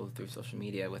affect people through social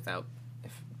media without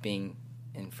being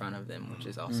in front of them, which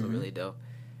is also really dope.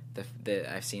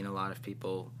 I've seen a lot of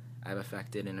people I've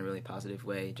affected in a really positive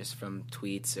way just from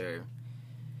tweets or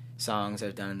songs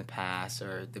I've done in the past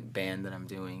or the band that I'm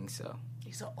doing. So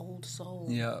He's an old soul.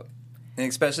 Yeah. And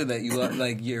especially that you look,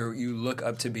 like you look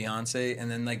up to Beyonce, and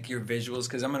then like your visuals,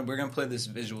 because we're gonna play this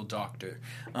visual doctor,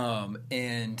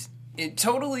 and it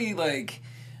totally like,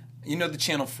 the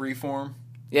channel Freeform.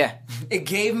 yeah, It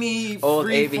gave me old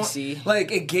ABC.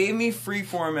 Like it gave me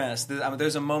Freeform-esque.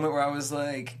 There's a moment where I was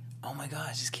like, oh my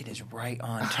gosh, this kid is right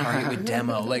on target with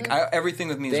demo. Like everything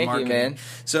with me is Thank you, marketing. man.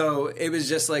 So it was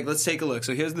just like, let's take a look.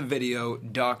 So here's the video,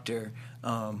 Doctor,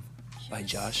 by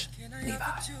Josh Levi.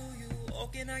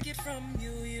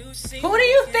 Who do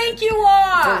you think you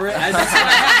are? Who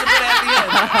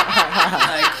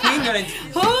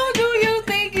do you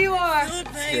think you are?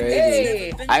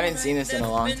 Crazy. I haven't seen this in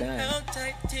a long time.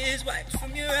 Tears wiped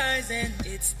from your eyes, and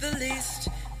it's the least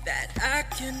that I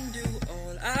can do.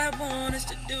 All I want is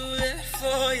to do that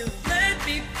for you. Let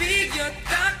me be your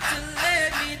doctor.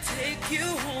 Let me take you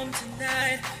home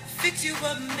tonight. Fix you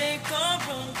up, make all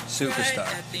wrong. Superstar.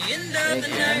 At the end of the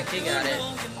night, He got it. you'll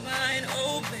know you're mine,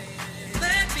 oh baby.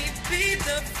 Let me be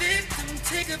the victim,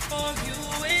 take it for you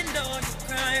and all your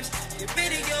crimes. Get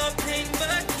rid of your pain,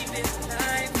 but keep it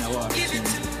alive. No Give it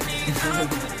to me, I'll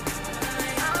put it right.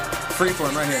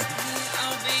 Freeform right here.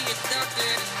 I'll be your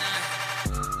doctor tonight.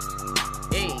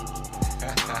 Hey.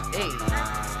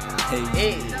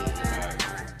 Hey.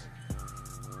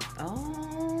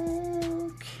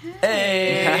 Okay.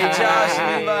 Hey, Josh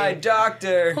Levi,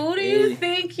 Doctor. Who do you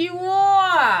think you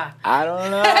are? I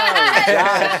don't know.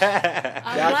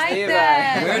 I like Levi.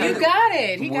 that. Where You did- got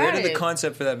it. He Where got did it. the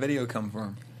concept for that video come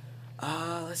from?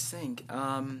 Let's think.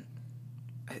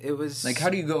 It was Like, how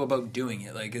do you go about doing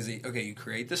it? Like, is it okay? You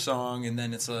create the song, and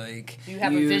then it's like, you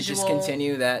have a you visual. just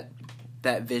continue that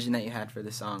vision that you had for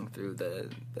the song through the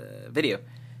video.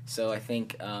 So I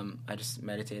think I just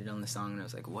meditated on the song and I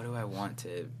was like, what do I want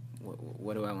to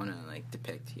what do I want to like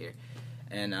depict here?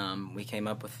 And we came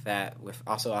up with that. With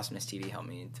also Awesomeness TV helped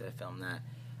me to film that.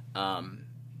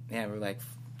 We're like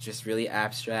just really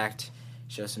abstract.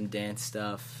 Show some dance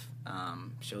stuff.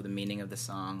 Show the meaning of the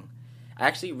song. I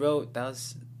actually wrote, that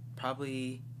was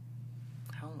probably,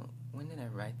 when did I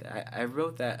write that? I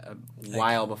wrote that a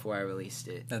while before I released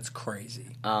it. That's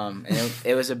crazy. And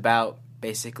it was about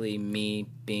basically me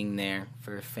being there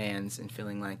for fans and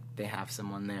feeling like they have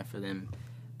someone there for them,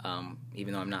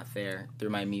 even though I'm not there,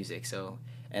 through my music. So,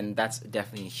 and that's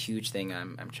definitely a huge thing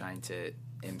I'm trying to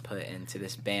input into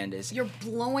this band. Is you're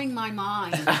blowing my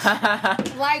mind.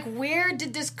 Like, where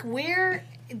did this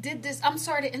I'm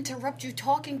sorry to interrupt you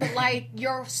talking, but like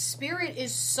your spirit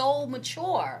is so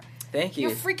mature. Thank you.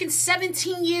 You're freaking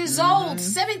 17 years old.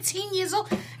 17 years old.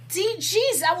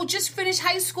 Jeez, I would just finish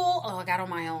high school. Oh, I got on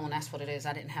my own. That's what it is.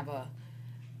 I didn't have a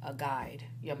guide.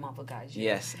 Your mother guides you.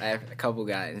 Yes, I have a couple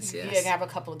guides. Yes. Yeah, I have a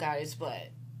couple of guides, but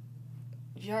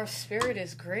your spirit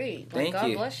is great. Like, Thank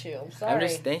you. God bless you. I'm sorry.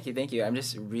 Thank you. I'm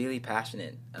just really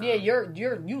passionate. Yeah,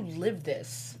 you live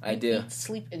this. I You do. eat,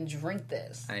 sleep, and drink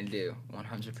this. I do,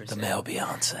 100%. The male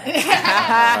Beyonce.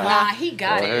 Nah, he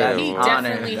got it. He Honor.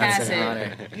 definitely That's has an it.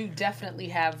 honor. You definitely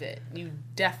have it. You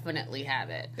definitely have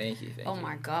it. Thank you. Oh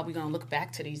my God, we're gonna look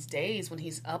back to these days when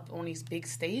he's up on these big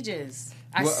stages.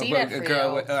 I Well, see well, that for girl,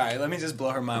 you. wait, all right, let me just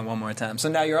blow her mind one more time. So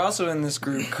now you're also in this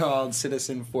group called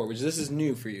Citizen 4, which this is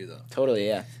new for you, though. Totally,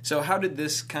 yeah. So how did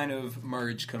this kind of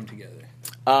merge come together?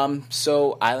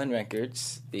 So Island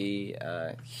Records, the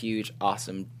huge,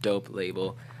 awesome, dope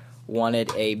label,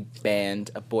 wanted a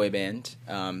boy band,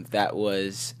 that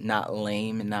was not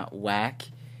lame and not whack,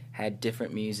 had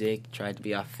different music, tried to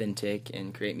be authentic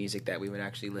and create music that we would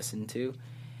actually listen to.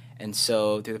 And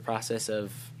so through the process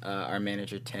of our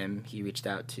manager, Tim, he reached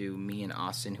out to me and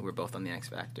Austin, who were both on the X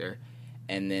Factor,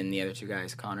 and then the other two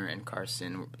guys, Connor and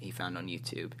Carson, he found on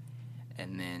YouTube.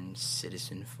 And then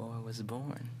Citizen 4 was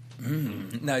born.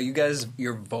 Now, you guys,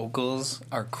 your vocals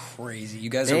are crazy. You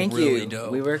guys Thank are really you.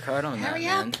 dope. We work hard on Hurry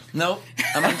that, up. man. Nope.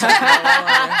 I'm going to talk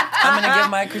I'm going to give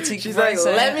my critique. She's before I like,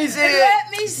 say let it. me see it.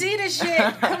 Let me see the shit.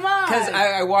 Come on. Because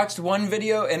I watched one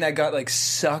video and I got like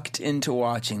sucked into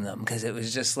watching them because it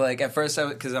was just like at first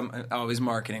because I'm always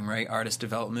marketing, right, artist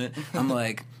development. I'm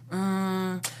like,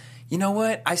 you know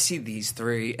what? I see these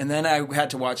three, and then I had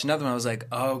to watch another one. I was like,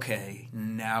 okay,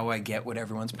 now I get what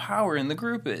everyone's power in the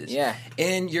group is. Yeah,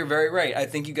 and you're very right. I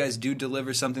think you guys do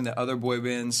deliver something that other boy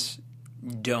bands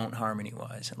don't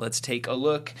harmony-wise. Let's take a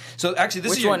look. So actually, this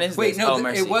Which is your, one is wait, this? no,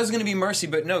 Mercy. it was going to be Mercy,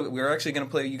 but no, we were actually going to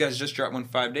play. You guys just dropped one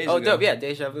 5 days ago. Oh, dope! Yeah,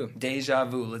 Deja Vu. Deja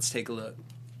Vu. Let's take a look.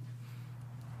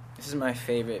 This is my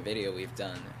favorite video we've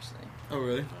done, actually. Oh,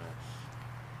 really?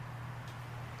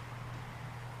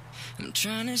 I'm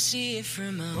trying to see it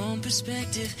from my own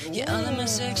perspective. Yeah, all in my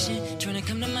section. Trying to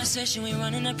come to my session, we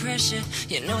running the pressure.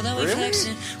 You know that we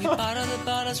flexing. We bottle the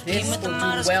bottles, we This with the will do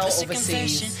models, well confession,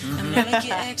 overseas. confession. I'm not like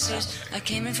your exes. I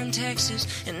came in from Texas,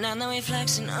 and now that we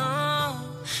flexing. Oh,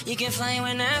 you can fly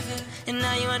whenever, and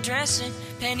now you undressing.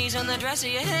 Panties on the dresser,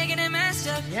 you're hanging and messed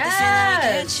up. Yes. The feeling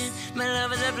we catching. My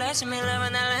love is a blessing, me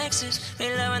loving that Lexus.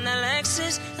 Me loving that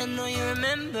Lexus. I know you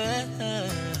remember.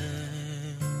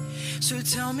 So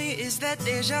tell me, is that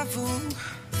deja vu?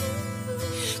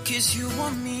 'Cause you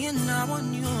want me and I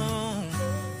want you.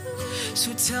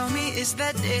 So tell me, is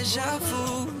that deja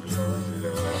vu?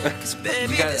 'Cause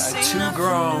baby, You guys this are ain't too nothing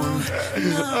grown.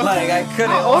 new. Like, I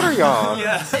couldn't. How old are y'all?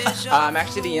 Yeah. I'm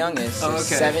actually the youngest. So Oh, okay.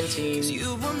 17,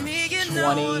 You want me and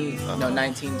I 20, want no,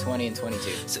 19, 20, and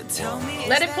 22. So tell me,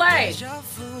 Let is it that play. deja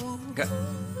vu? Go.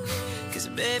 'Cause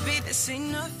baby, this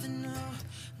ain't nothing new.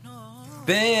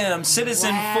 Bam!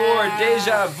 Citizen Wow. 4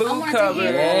 Deja Vu I wanted to cover.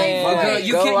 hear it. Yeah. Well,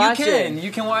 girl, Go watch it.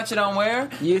 You can watch it on where?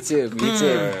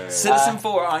 YouTube. Citizen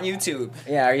 4 on YouTube.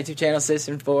 Yeah, our YouTube channel,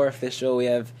 Citizen 4 Official. We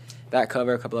have that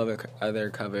cover, a couple other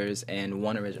covers, and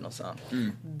one original song.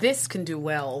 This can do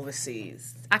well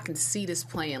overseas. I can see this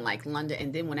playing like London,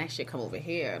 and then when that shit come over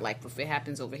here, like if it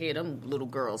happens over here, them little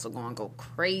girls are gonna go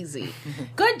crazy.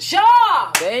 Good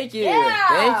job! Thank you. Yeah.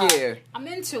 Thank you. I'm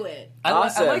into it. I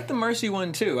Awesome. like the Mercy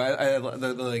one too. I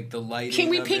the lighting. Can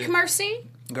we of peek it. Mercy?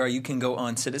 Girl, you can go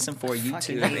on Citizen 4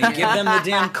 YouTube Fucking and give them the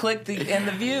damn click and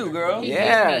the view, girl.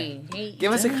 Yeah. He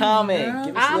Give us a did. comment.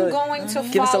 Give us I'm a, going to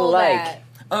give us a follow like. that.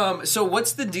 So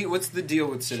what's the deal? What's the deal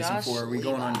with Citizen Josh 4? Are we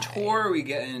going on Levi. tour? Are we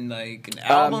getting like an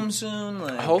album soon?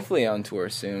 Like, Hopefully on tour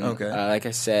soon. Okay. Like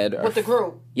I said. With the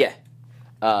group. Yeah.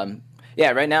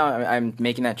 Yeah, right now I'm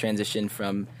making that transition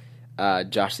from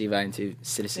Josh Levi into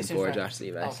Citizen 4 Josh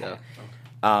Levi. Okay.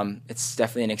 So it's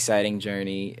definitely an exciting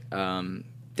journey.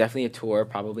 Definitely a tour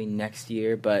probably next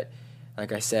year, but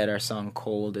like I said, our song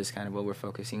Cold is kind of what we're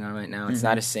focusing on right now. It's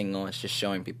not a single. It's just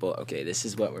showing people, okay, this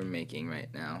is what we're making right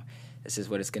now. This is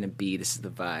what it's going to be. This is the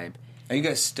vibe. Are you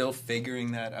guys still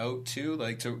figuring that out too?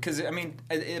 Because I mean,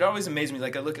 it always amazes me.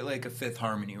 Like I look at like a Fifth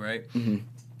Harmony, right? Mm-hmm.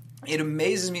 It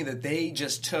amazes me that they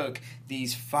just took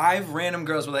these 5 random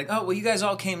girls. Were like, oh, well, you guys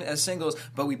all came as singles,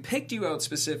 but we picked you out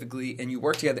specifically, and you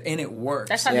worked together, and it worked.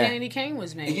 That's how Danity Kane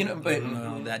was made. You know, but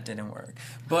no, that didn't work.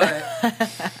 But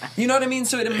you know what I mean.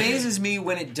 So it amazes me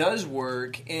when it does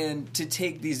work, and to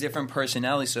take these different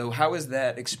personalities. So how is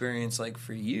that experience like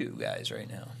for you guys right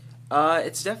now?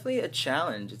 It's definitely a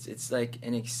challenge. It's like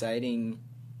an exciting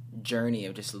journey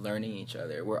of just learning each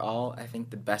other. We're all, I think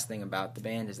the best thing about the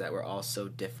band is that we're all so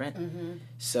different. Mm-hmm.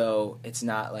 So it's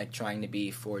not like trying to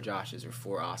be 4 Joshes or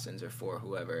 4 Austins or 4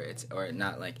 whoever. Or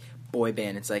not like boy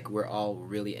band. It's like we're all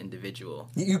really individual.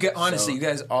 You get honestly, you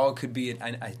guys all could be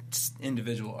an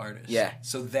individual artist. Yeah.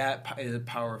 So that is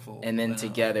powerful. And then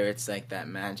together, it's like that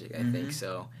magic. I think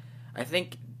so. I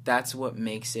think that's what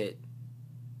makes it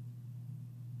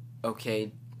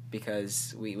okay.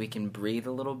 Because we can breathe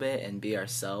a little bit and be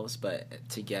ourselves, but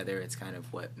together it's kind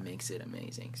of what makes it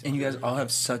amazing. So. And you guys all have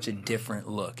such a different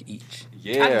look each.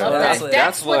 Yeah, I love that.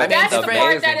 That's what that's the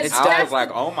part that is. I was like,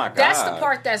 oh my god, that's the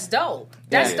part that's dope.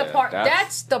 That's the part.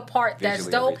 That's the part that's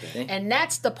dope, everything. and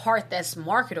that's the part that's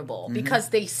marketable because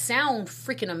they sound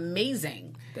freaking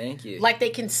amazing. Thank you. Like they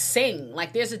can sing.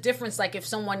 Like there's a difference. Like if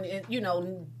someone,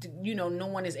 no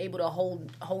one is able to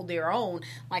hold their own.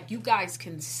 Like you guys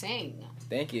can sing.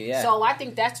 Thank you. Yeah. So I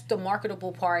think that's the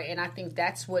marketable part, and I think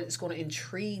that's what is going to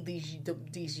intrigue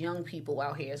these young people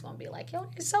out here. It's going to be like, yo,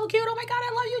 it's so cute. Oh my god,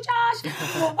 I love you, Josh.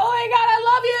 Oh my god, I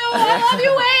love you. I love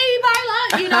you, Abe.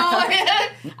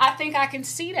 I think I can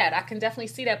see that. I can definitely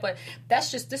see that. But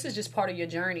this is just part of your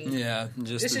journey. Yeah.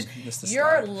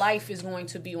 Your life is going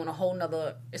to be on a whole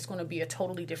nother. It's going to be a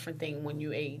totally different thing when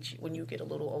you age, when you get a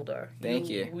little older. Thank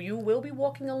you. You will be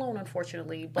walking alone,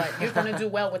 unfortunately, but you're going to do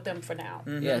well with them for now.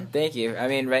 Mm-hmm. Yeah. Thank you. I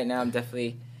mean, right now I'm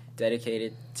definitely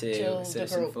dedicated to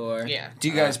Citizen 4. Yeah. Do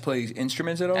you guys play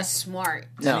instruments at all? That's smart.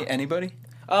 No. Anybody?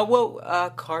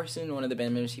 Carson, one of the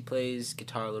band members, he plays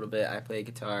guitar a little bit. I play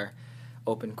guitar,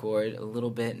 open chord a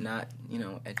little bit. Not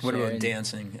What about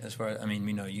dancing? As far as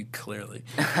you clearly.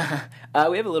 We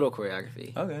have a little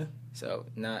choreography. Okay. So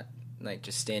not like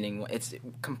just standing. It's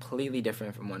completely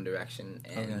different from One Direction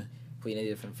and completely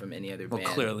different from any other band.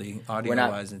 Well, clearly,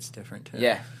 audio-wise, it's different too.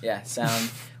 Yeah.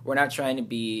 Sound. We're not trying to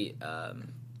be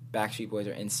Backstreet Boys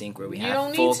or NSYNC where we You have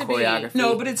don't full need to be. choreography.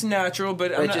 No, but it's natural.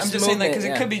 But I'm just saying that because it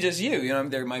yeah. could be just you.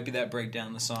 There might be that breakdown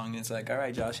in the song. And it's like, all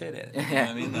right, Josh, hit it. You know what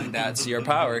I mean, like that's your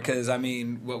power. Because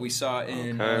what we saw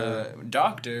in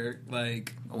Doctor,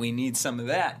 like we need some of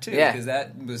that too. Yeah. Because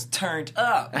that was turned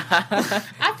up.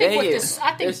 I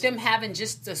think them having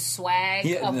just the swag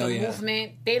of the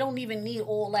movement, they don't even need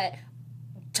all that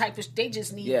type of. They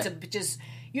just need to just.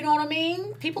 You know what I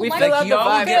mean? People we like fill out the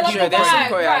vibe. There's some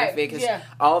choreography because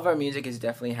all of our music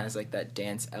definitely has like that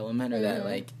dance element or that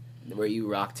like where you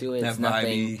rock to it. It's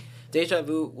nothing. Deja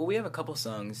Vu. Well, we have a couple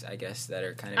songs, I guess, that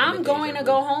are kind of. I'm going to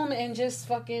go home and just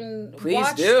fucking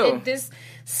watch this.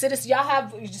 Citizen, y'all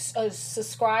have a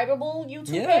subscribable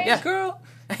YouTube page? Yeah, girl.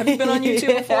 Have you been on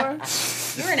YouTube before?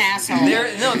 You're an asshole. No,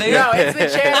 it's the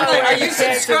channel. Are you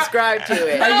subscribed to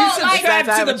it? Are you subscribed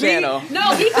to the channel?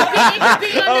 No, he could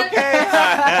be on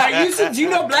the. Do you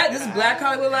know Black? This is Black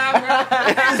Hollywood Live, bro.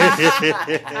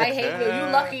 I hate you. You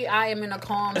lucky I am in a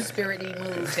calm, spirity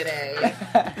mood today.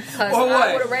 Because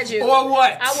I would have read you. Or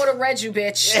what? I would have read you,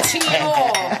 bitch. Tea and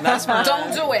all. That's fine.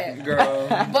 Don't do it, girl.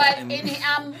 But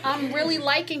I'm really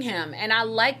liking him, and I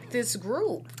like this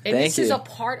group. And this is a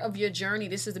part of your journey.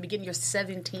 This is the beginning. You're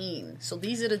 17, so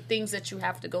these are the things that you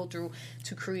have to go through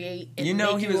to create. And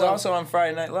he was also on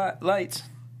Friday Night Lights.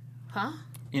 Huh?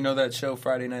 You know that show,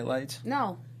 Friday Night Lights?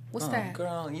 No. What's that?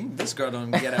 Girl, this girl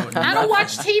don't get out. I don't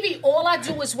watch TV. All I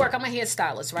do is work. I'm a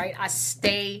hairstylist, right? I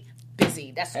stay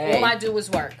busy. That's all I do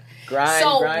is work.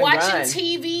 Watching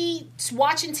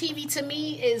TV to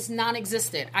me is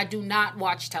non-existent. I do not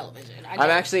watch television. I'm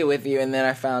actually with you, and then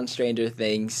I found Stranger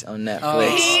Things on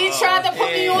Netflix. He tried to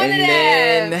put me on to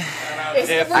that.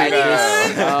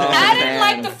 I didn't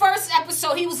like the first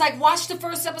episode. He was like, watch the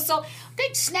first episode. They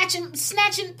snatching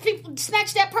people,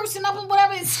 snatch that person up and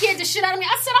whatever. It scared the shit out of me.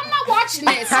 I said, I'm not watching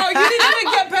this. Oh, you didn't even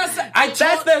get past that. That's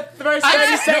the first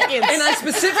 30 seconds. And I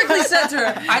specifically said to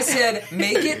her, I said,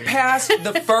 make it past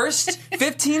the first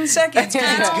 15 seconds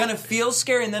because it's going to feel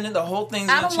scary and then the whole thing's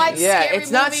going to change. Like scary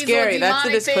it's not movies scary. Or That's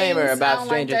the disclaimer things. about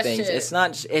Stranger like Things. Shit. It's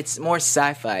not. It's more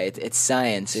sci-fi. It's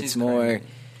science. It's more.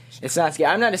 It's not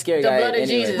scary. I'm not a scary guy. The blood of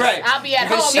anyway. Jesus. Right. I'll be at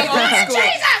home. The blood of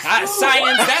Jesus.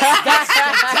 Science. That's the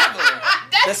devil.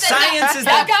 The science is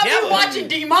the Y'all got devil. me watching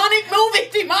demonic movies,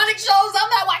 demonic shows. I'm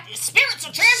not watching. Spirits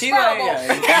are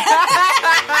transferable.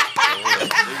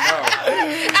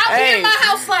 I'll be in my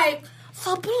house like,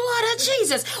 for blood of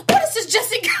Jesus, what is this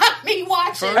Jesse got me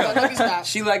watching? But no, he's not.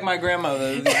 She like my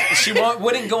grandmother. She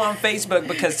wouldn't go on Facebook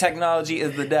because technology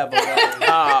is the devil.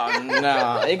 Oh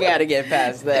no, you gotta get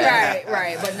past that.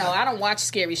 Right. But no, I don't watch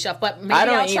scary stuff. But maybe I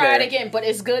don't I'll try it either. again. But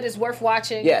it's good. It's worth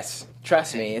watching. Yes,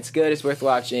 trust me, it's good. It's worth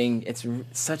watching. It's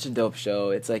such a dope show.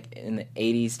 It's like in the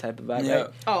 '80s type of vibe. Yeah. Right?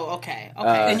 Oh, okay.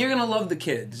 And you're gonna love the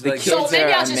kids. The Like, kids So maybe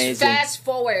are I'll just amazing. fast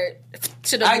forward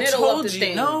to the I middle told of the you,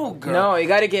 thing. no, girl. No, you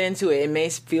got to get into it. It may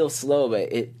feel slow,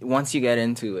 but once you get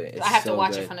into it, it's I have so to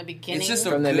watch good. it from the beginning. It's just a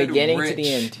From the good, beginning to rich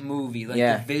the end. movie. Like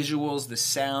Yeah. the visuals, the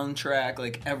soundtrack,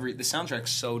 like the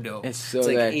soundtrack's so dope. It's so it's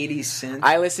like good. 80s synth.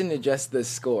 I listen to just the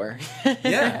score.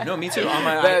 Yeah, no, me too. On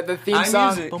my the theme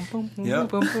song. iMusic. Boom, boom, boom, Yep.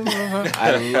 boom, boom, boom.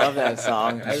 I love that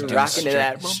song. I rock into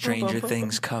that. Boom, boom, Stranger boom, boom.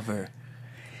 Things cover.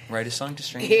 Write a song to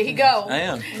Stranger Here you Things. go. I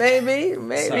am. Maybe.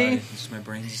 Sorry, just my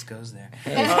brain just goes there.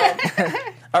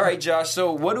 All right, Josh.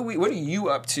 So what are you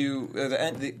up to?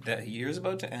 The year's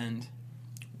about to end.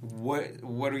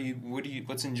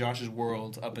 What's in Josh's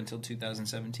world up until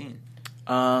 2017?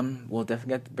 We'll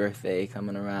definitely got the birthday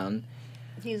coming around.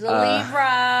 He's a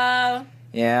Libra.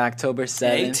 Yeah, October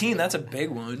 7th. 18. That's a big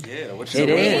one. Yeah, what's It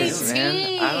your is, 18.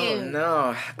 man. I don't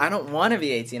know. I don't want to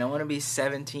be 18. I want to be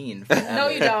 17. No,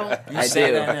 you don't. I say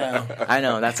do. that now. I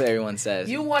know. That's what everyone says.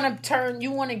 You want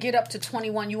to get up to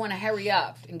 21. You want to hurry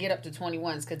up and get up to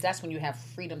 21s because that's when you have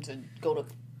freedom to go to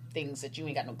things that you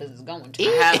ain't got no business going to. Take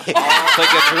a drink so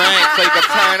you can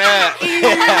turn up.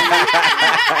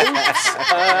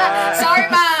 Sorry,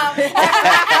 Mom.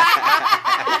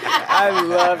 I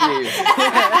love you.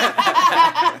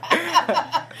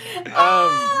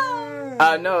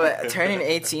 No, turning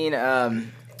 18,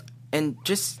 and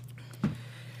just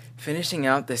finishing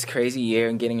out this crazy year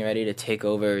and getting ready to take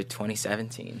over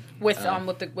 2017 with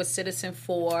Citizen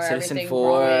 4, Citizen everything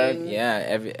 4, growing.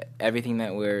 yeah, everything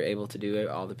that we're able to do,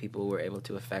 all the people we're able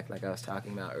to affect, like I was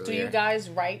talking about earlier. Do you guys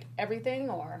write everything,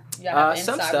 or y'all have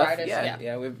some inside stuff, writers?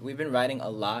 yeah. We've been writing a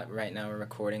lot. Right now, we're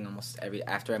recording almost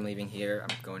after I'm leaving here,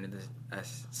 I'm going to the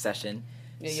session.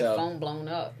 Yeah, So- your phone blown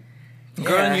up.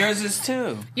 Girl, and Yeah. yours is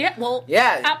too. Yeah, well,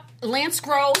 Yeah. Lance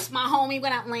Gross, my homie,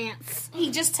 went out. Lance,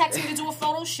 he just texted me to do a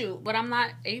photo shoot, but I'm not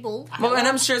able. Well, and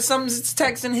I'm sure someone's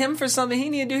texting him for something he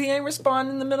need to do. He ain't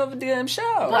responding in the middle of a damn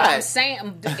show. But I'm saying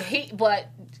I'm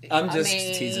I just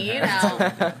mean, teasing you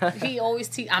her. know, he always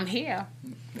I'm here.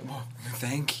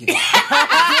 Thank you.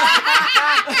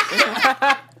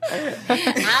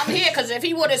 I'm here because if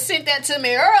he would have sent that to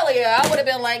me earlier, I would have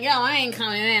been like, "Yo, I ain't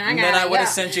coming in." And then I would have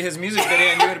sent you his music video,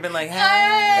 and you would have been like, "Hey."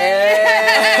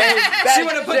 That's She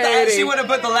would have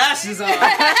put the lashes on.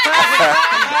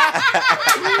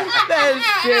 That's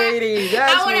shady.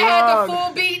 That's I would have had the wrong.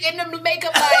 full beat and the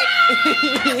makeup like,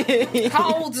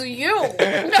 "How old are you?"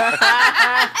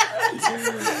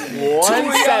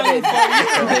 1-7.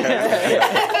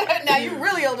 Now you're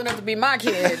really old enough to be my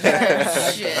kid.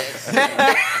 Shit.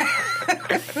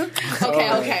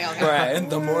 Okay. Right,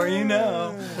 the more you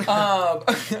know.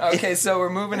 Okay, so we're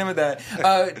moving in with that.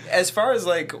 As far as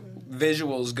like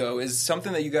visuals go, is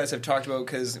something that you guys have talked about,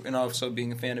 because, and also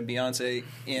being a fan of Beyonce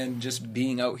and just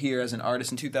being out here as an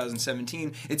artist in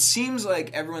 2017, it seems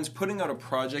like everyone's putting out a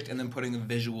project and then putting a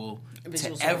visual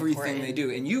Visuals to are everything important. they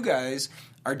do. And you guys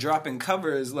are dropping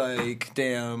covers like,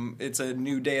 damn, it's a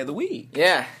new day of the week.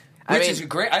 Yeah. Which is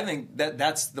great. I think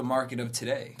that's the market of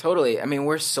today. Totally. I mean,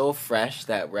 we're so fresh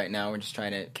that right now we're just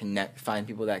trying to find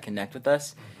people that connect with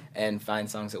us and find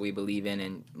songs that we believe in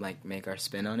and like make our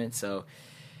spin on it. So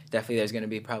definitely there's going to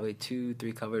be probably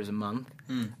 2-3 covers a month.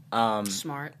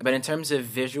 Smart. But in terms of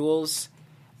visuals,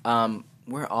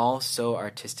 we're all so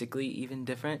artistically even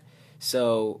different.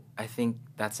 So I think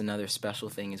that's another special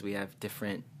thing is we have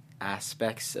different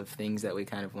aspects of things that we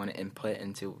kind of want to input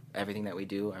into everything that we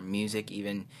do, our music,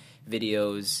 even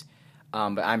videos.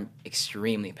 But I'm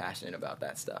extremely passionate about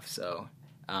that stuff. So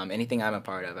anything I'm a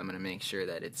part of, I'm going to make sure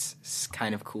that it's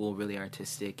kind of cool, really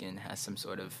artistic, and has some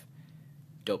sort of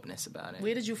dopeness about it.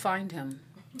 Where did you find him?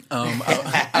 You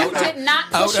You did not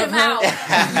push him out. You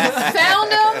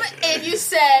found him and you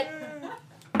said,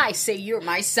 "I say you're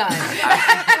my son."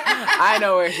 I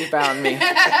know where she found me.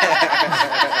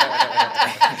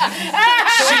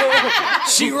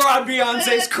 She robbed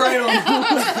Beyonce's cradle.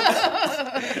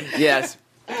 Yes.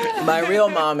 My real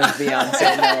mom is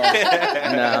Beyonce.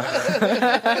 No.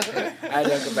 I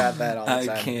joke about that all the time.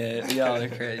 I can't. Y'all are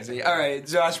crazy. All right,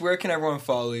 Josh, where can everyone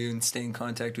follow you and stay in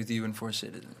contact with you and For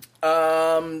Citizen?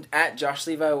 At Josh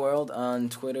Levi World on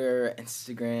Twitter,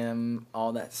 Instagram,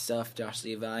 all that stuff, Josh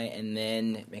Levi. And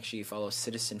then make sure you follow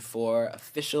Citizen4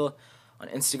 Official on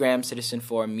Instagram,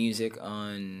 Citizen4 Music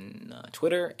on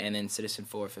Twitter, and then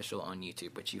Citizen4 Official on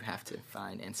YouTube, which you have to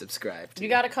find and subscribe to. You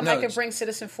got to come back and bring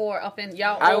Citizen 4 up in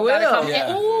y'all. I will. Gotta come.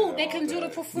 Yeah. Ooh, they can do the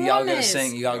performance. Y'all gonna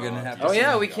sing? Y'all gonna have to Oh sing?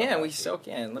 yeah, we can. We so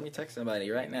can. Let me text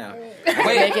somebody right now.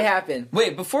 Make it happen.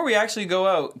 Wait, before we actually go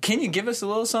out, can you give us a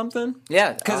little something?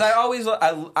 Yeah, Because I always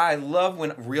I love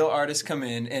when real artists come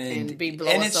in and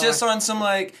it's just on some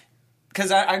like. Because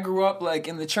I grew up like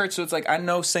in the church, so it's like I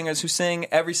know singers who sing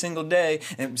every single day,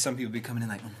 and some people be coming in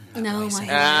like, no, my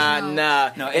God.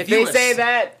 Nah. No, if they say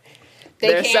that, they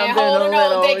there's can't something hold a it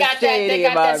little on. They got that. They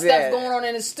got that shady stuff about going on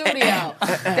in the studio.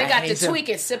 They got to tweak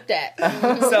it, sip that.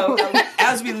 So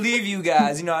as we leave you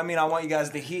guys, you know, I mean, I want you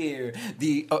guys to hear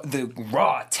the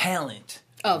raw talent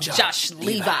of Josh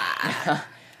Levi.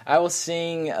 I will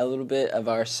sing a little bit of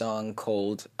our song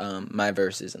 "Cold." My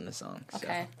verses in the song. So,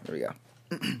 Okay. Here we go.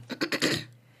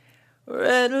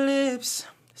 Red lips,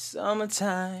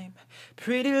 summertime,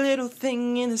 pretty little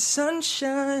thing in the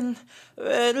sunshine.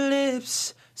 Red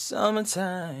lips,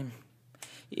 summertime,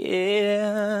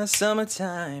 yeah,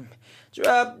 summertime.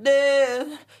 Drop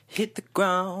dead, hit the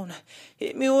ground,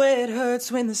 hit me where it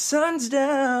hurts when the sun's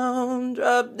down.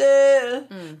 Drop dead,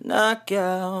 knock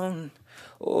out,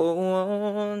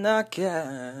 oh, knock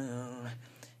out.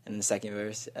 And the second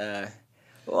verse,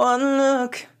 one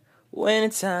look,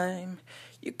 winter time.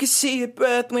 You can see your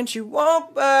breath when she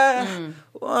walk by.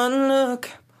 One look,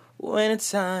 winter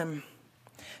time.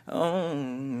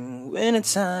 Oh, winter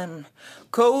time.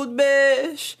 Cold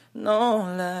beige, no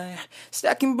lie.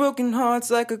 Stacking broken hearts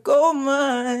like a gold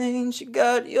mine. She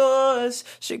got yours,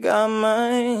 she got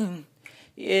mine.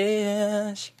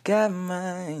 Yeah, she got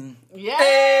mine.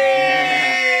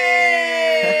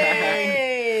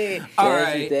 All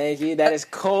right. Thank you. That is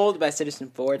Cold by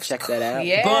Citizen4. Check that out.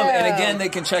 Yeah. Boom. And again, they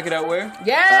can check it out where?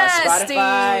 Yes, Spotify, Steve.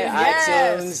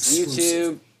 iTunes,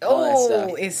 YouTube. All that Oh,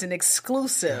 stuff. it's an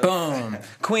exclusive. Boom.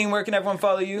 Queen, where can everyone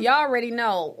follow you? Y'all already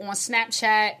know on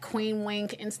Snapchat, Queen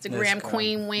Wink, Instagram, Let's go.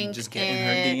 Queen Wink, Just getting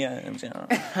and her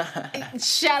DMs.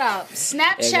 shut up.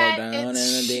 Snapchat, It go down in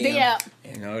the DM. yeah,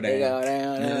 You know They go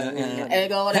down. it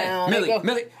go down.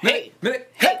 Millie, Hey, Millie.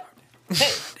 hey,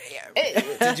 hey.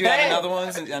 Did you have another one?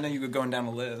 I know you were going down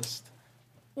the list.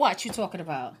 What you talking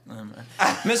about? Mr.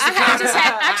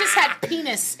 I just had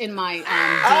penis in my DM.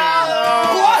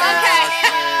 Okay.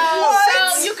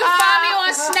 So you can find me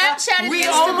on Snapchat and We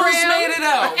Instagram. almost made it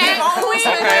out. And Queen a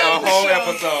whole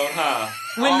episode, huh?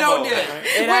 With no dick.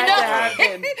 It had to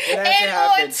happen. It had to And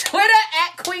on happen. Twitter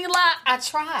at Queen Lot. I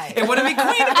tried. It would have been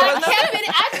Queen. I kept it.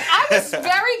 I was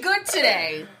very good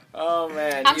today. Oh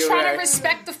man, I'm you're trying right. to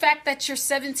respect the fact that you're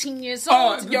 17 years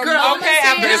old. Oh, Your girl, mama's okay,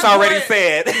 here. after It's already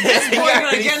said. Boy,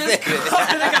 gonna get this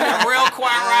real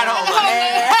quiet right home.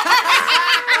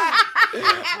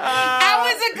 I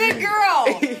was a good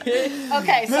girl.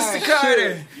 Okay, sorry. Mr.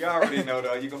 Carter. You already know,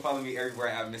 though. You can follow me everywhere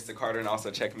at Mr. Carter, and also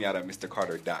check me out at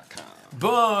MrCarter.com.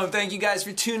 Boom. Thank you guys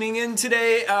for tuning in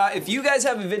today. If you guys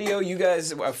have a video,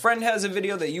 a friend has a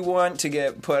video that you want to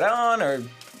get put on, or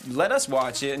let us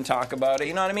watch it and talk about it.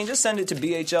 You know what I mean? Just send it to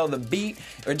BHL The Beat,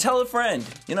 or tell a friend.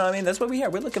 You know what I mean? That's what we here.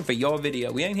 We're looking for your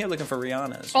video. We ain't here looking for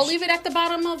Rihanna's. Or leave it at the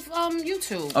bottom of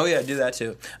YouTube. Oh yeah, do that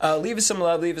too. Leave us some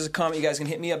love. Leave us a comment. You guys can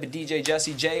hit me up at DJ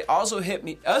Jesse J. Also hit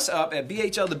us up at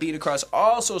BHL The Beat across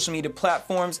all social media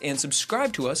platforms, and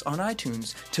subscribe to us on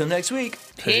iTunes. Till next week.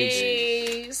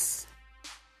 Peace.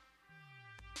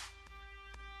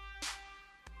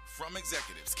 From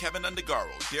executives Kevin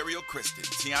Undergaro, Dario Kristen,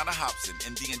 Tiana Hobson,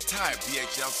 and the entire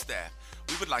BHL staff,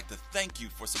 we would like to thank you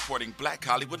for supporting Black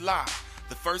Hollywood Live,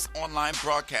 the first online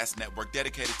broadcast network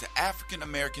dedicated to African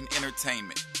American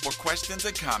entertainment. For questions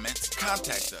and comments,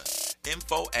 contact us.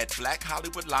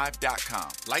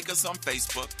 info@blackhollywoodlive.com. Like us on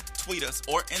Facebook, tweet us,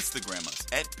 or Instagram us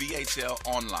at BHL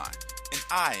Online. And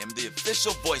I am the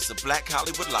official voice of Black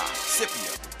Hollywood Live,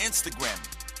 Scipio, Instagram me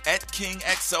at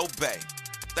KingXOBay.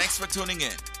 Thanks for tuning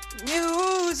in.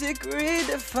 Music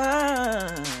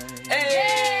redefined.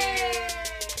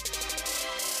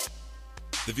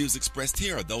 The views expressed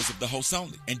here are those of the hosts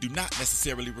only and do not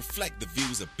necessarily reflect the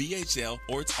views of BHL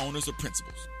or its owners or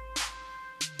principals.